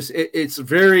it's just it's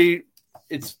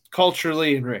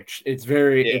culturally enriched.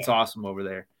 It's awesome over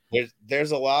there.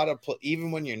 There's a lot of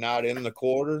even when you're not in the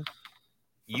quarter,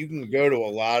 you can go to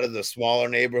a lot of the smaller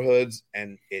neighborhoods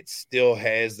and it still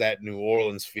has that New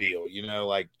Orleans feel.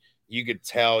 Like you could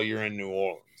tell you're in New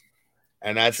Orleans.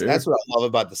 And that's what I love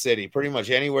about the city. Pretty much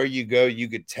anywhere you go, you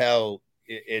could tell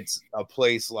it's a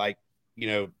place like,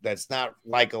 that's not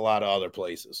like a lot of other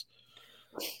places.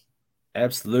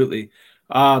 Absolutely.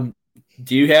 Do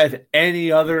you have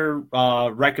any other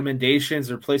recommendations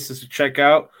or places to check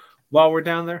out while we're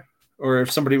down there? Or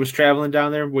if somebody was traveling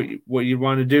down there, what you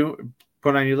want to do,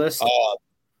 put on your list?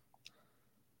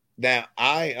 Now,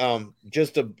 I know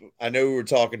we were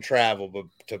talking travel, but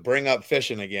to bring up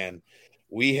fishing again,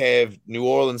 we have New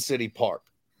Orleans City Park.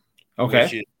 Okay.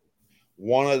 Which is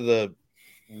one of the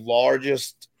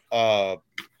largest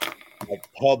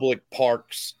public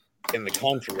parks in the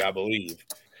country, I believe.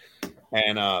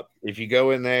 And if you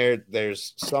go in there,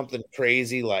 there's something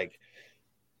crazy like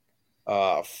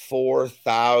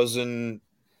 4,000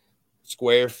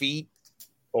 square feet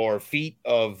or feet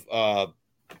of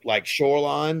like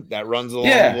shoreline that runs along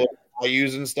the little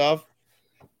bayous and stuff.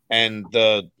 And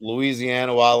the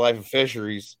Louisiana Wildlife and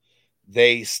Fisheries,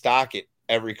 they stock it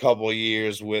every couple of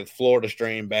years with Florida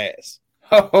strain bass.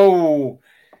 Oh,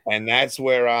 and that's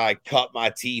where I cut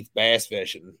my teeth bass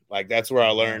fishing. Like that's where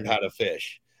I learned how to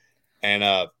fish. And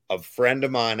a friend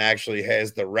of mine actually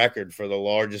has the record for the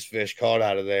largest fish caught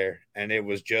out of there, and it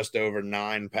was just over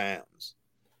 9 pounds.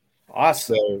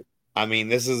 Awesome. So, I mean,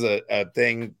 this is a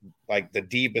thing, like the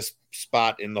deepest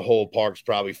spot in the whole park's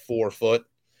probably 4 foot,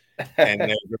 and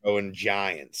they're growing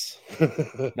giants.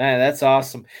 Man, that's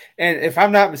awesome. And if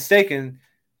I'm not mistaken,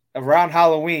 around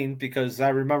Halloween, because I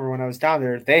remember when I was down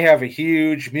there, they have a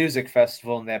huge music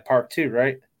festival in that park too,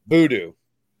 right? Voodoo,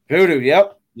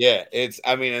 yep. Yeah,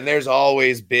 and there's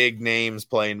always big names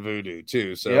playing voodoo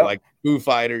too. So like Foo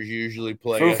Fighters usually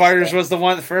play. Foo Fighters was the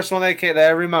first one that I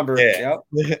remember. Yeah.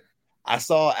 Yep. I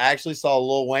actually saw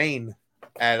Lil Wayne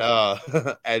at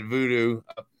at Voodoo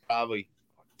probably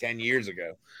 10 years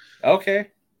ago. Okay.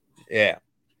 Yeah.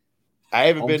 I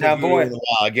haven't been to Voodoo in a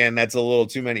while. Again, that's a little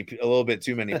bit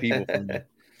too many people for me.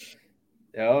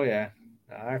 Oh yeah.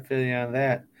 I feel you on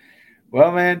that.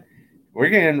 Well, man,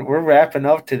 we're wrapping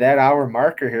up to that hour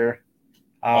marker here.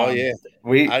 Oh yeah.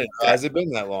 I didn't realize it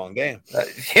been that long. Damn.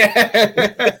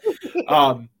 Yeah.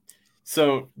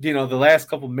 So, the last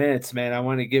couple minutes, man, I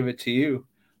want to give it to you.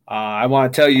 I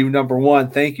want to tell you, number one,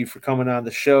 thank you for coming on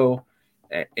the show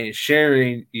and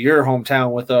sharing your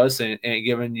hometown with us and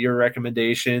giving your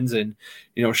recommendations and,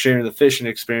 sharing the fishing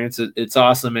experience. It's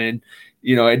awesome. And,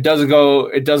 it doesn't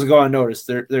go unnoticed.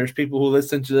 There's people who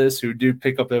listen to this who do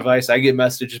pick up the advice. I get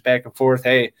messages back and forth.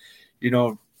 Hey,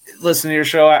 listen to your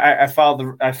show. I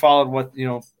followed what,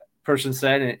 person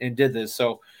said and did this.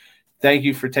 So thank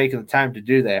you for taking the time to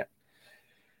do that.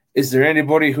 Is there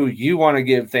anybody who you want to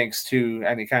give thanks to?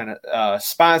 Any kind of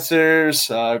sponsors,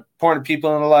 important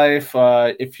people in life?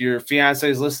 If your fiance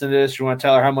is listening to this, you want to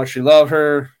tell her how much you love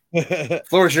her.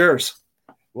 Floor's yours.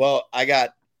 Well,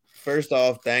 first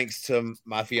off, thanks to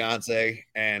my fiance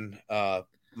and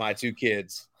my 2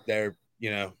 kids. They're,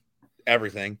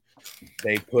 everything.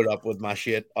 They put up with my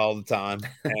shit all the time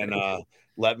and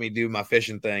let me do my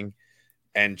fishing thing.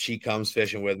 And she comes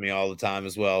fishing with me all the time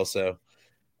as well. So,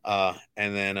 and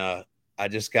then I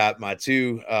just got my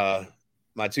two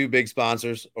big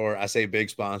sponsors, or I say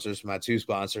big sponsors, my 2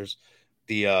 sponsors,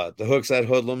 the Hooks at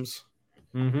Hoodlums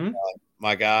Mm-hmm.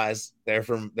 My guys, they're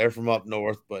from up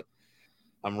north, but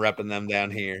I'm repping them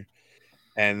down here.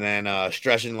 And then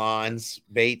stretching lines,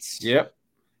 Bates. Yep.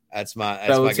 That's my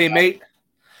teammate.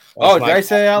 Oh, did I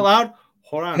say it out loud?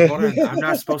 Hold on. I'm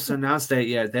not supposed to announce that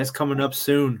yet. That's coming up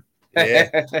soon. Yeah.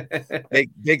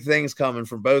 big things coming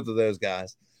from both of those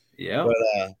guys. Yeah.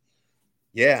 But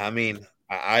yeah, I mean,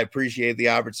 I appreciate the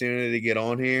opportunity to get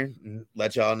on here and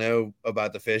let y'all know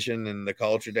about the fishing and the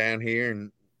culture down here,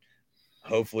 and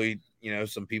hopefully,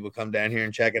 some people come down here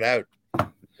and check it out.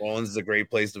 New Orleans is a great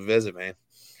place to visit, man.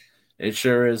 It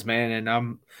sure is, man, and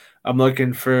I'm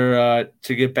looking for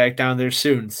to get back down there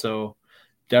soon. So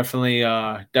definitely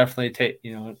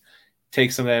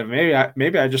take some of that.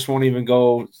 Maybe I just won't even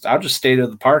go. I'll just stay to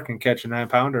the park and catch a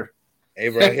 9-pounder. Hey,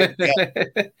 bro,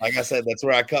 like I said, that's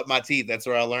where I cut my teeth. That's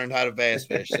where I learned how to bass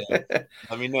fish. So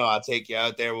let me know. I'll take you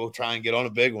out there. We'll try and get on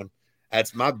a big one.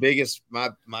 That's my biggest, my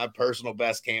personal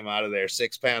best came out of there.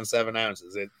 6 pounds, 7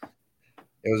 ounces. It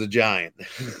was a giant.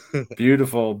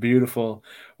 Beautiful, beautiful.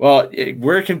 Well,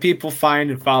 where can people find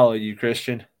and follow you,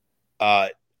 Christian?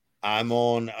 I'm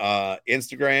on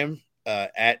Instagram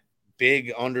at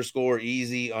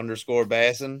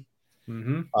big_easy_bassin.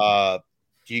 Mm-hmm.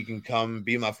 You can come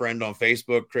be my friend on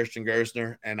Facebook, Christian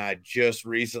Gerstner, and I just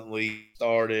recently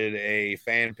started a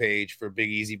fan page for Big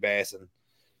Easy Bassin.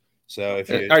 So if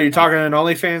you are you talking an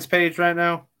OnlyFans page right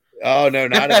now? Oh no,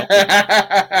 not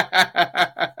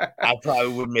I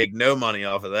probably would make no money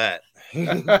off of that.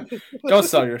 Don't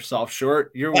sell yourself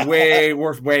short. You're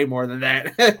worth way more than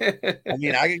that. I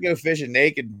mean, I could go fishing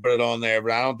naked and put it on there,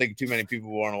 but I don't think too many people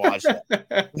want to watch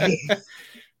that.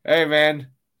 Hey man,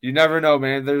 you never know,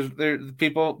 man. There's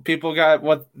people got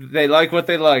what they like.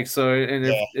 So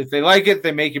if they like it,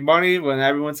 they make you money when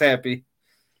everyone's happy.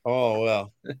 Oh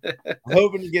well. I'm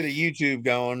hoping to get a YouTube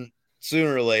going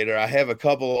sooner or later. I have a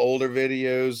couple of older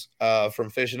videos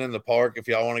from fishing in the park. If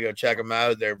y'all want to go check them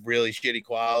out, they're really shitty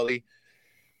quality.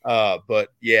 But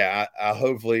yeah, I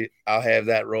hopefully I'll have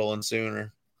that rolling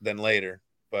sooner than later.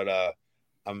 But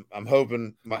I'm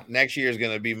hoping next year is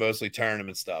going to be mostly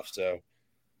tournament stuff. So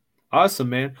awesome,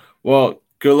 man. Well,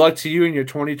 good luck to you in your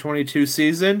 2022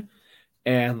 season.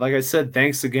 And like I said,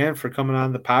 thanks again for coming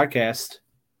on the podcast.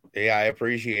 Yeah, I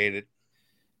appreciate it.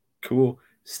 Cool.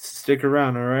 Stick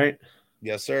around, all right?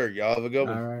 Yes, sir. Y'all have a good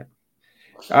one.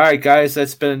 All right, guys.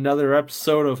 That's been another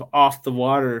episode of Off the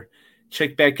Water.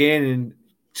 Check back in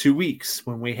 2 weeks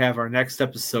when we have our next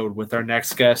episode with our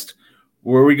next guest.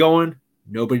 Where are we going?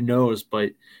 Nobody knows,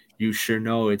 but you sure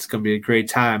know it's going to be a great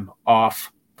time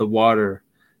off the water.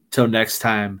 Till next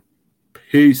time,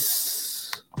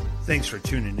 peace. Thanks for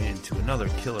tuning in to another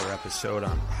killer episode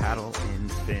on Paddle and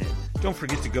Fin. Don't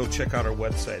forget to go check out our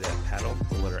website at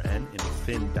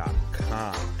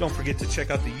paddle_and_fin.com. Don't forget to check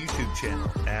out the YouTube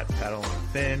channel at Paddle and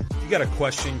Fin. If you got a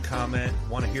question, comment,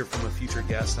 want to hear from a future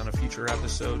guest on a future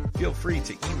episode, feel free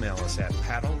to email us at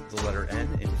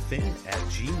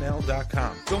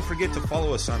paddle_and_fin@gmail.com. Don't forget to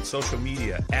follow us on social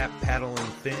media at Paddle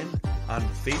and Fin on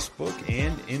Facebook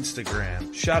and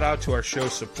Instagram. Shout out to our show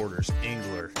supporters,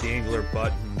 Angler. The Angler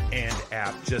button and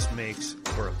app just makes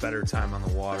for a better time on the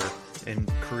water and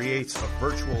creates a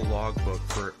virtual logbook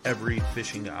for every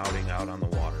fishing outing out on the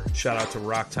water. Shout out to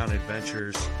Rocktown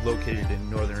Adventures, located in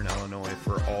Northern Illinois,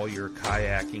 for all your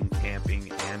kayaking,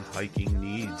 camping, and hiking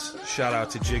needs. Shout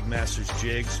out to Jig Masters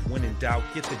Jigs. When in doubt,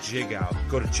 get the jig out.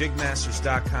 Go to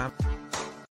jigmasters.com